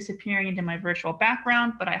 It's disappearing into my virtual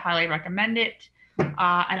background, but I highly recommend it. And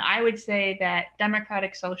I would say that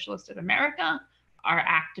Democratic Socialists of America are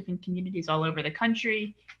active in communities all over the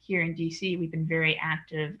country. Here in DC, we've been very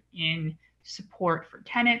active in support for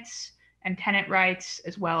tenants and tenant rights,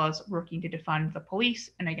 as well as working to defund the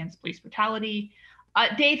police and against police brutality.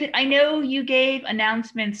 David, I know you gave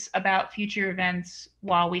announcements about future events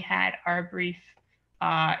while we had our brief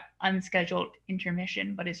unscheduled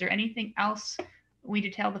intermission, but is there anything else we need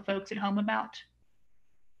to tell the folks at home about?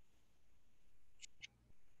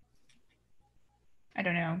 I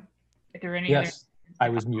don't know if there are any Yes, I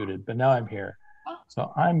was muted, but now I'm here.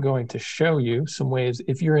 So I'm going to show you some ways.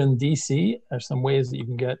 If you're in DC, there's some ways that you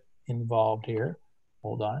can get involved here.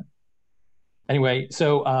 Hold on. Anyway,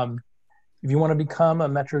 so if you want to become a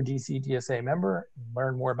Metro DC DSA member,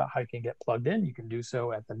 learn more about how you can get plugged in, you can do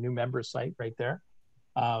so at the new members site right there.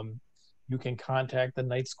 You can contact the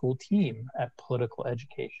Night School team at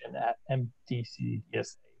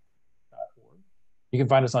politicaleducation@mdcdsa.org. You can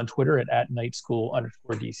find us on Twitter at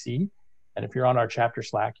 @nightschool_DC. And if you're on our chapter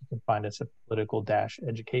Slack, you can find us at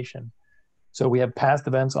political-education. So we have past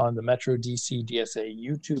events on the Metro DC DSA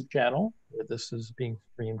YouTube channel, where this is being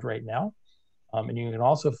streamed right now. And you can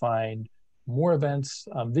also find more events,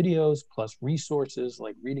 videos, plus resources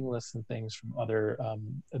like reading lists and things from other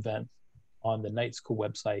events on the Night School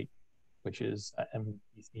website, which is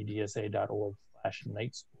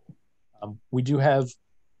mdcdsa.org/nightschool. We do have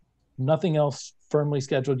nothing else firmly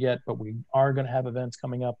scheduled yet, but we are going to have events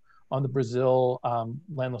coming up on the Brazil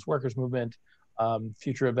landless workers movement,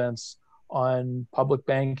 future events on public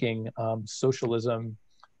banking, socialism,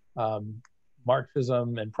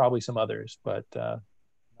 Marxism, and probably some others, but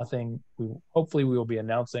nothing. Hopefully we will be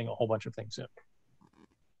announcing a whole bunch of things soon.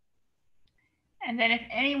 And then if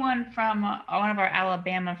anyone from one of our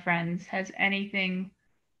Alabama friends has anything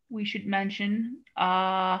we should mention,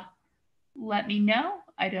 let me know.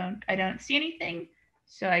 I don't see anything.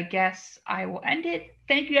 So I guess I will end it.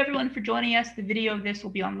 Thank you everyone for joining us. The video of this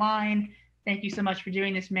will be online. Thank you so much for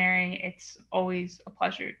doing this, Mary. It's always a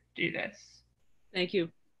pleasure to do this. Thank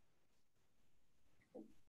you.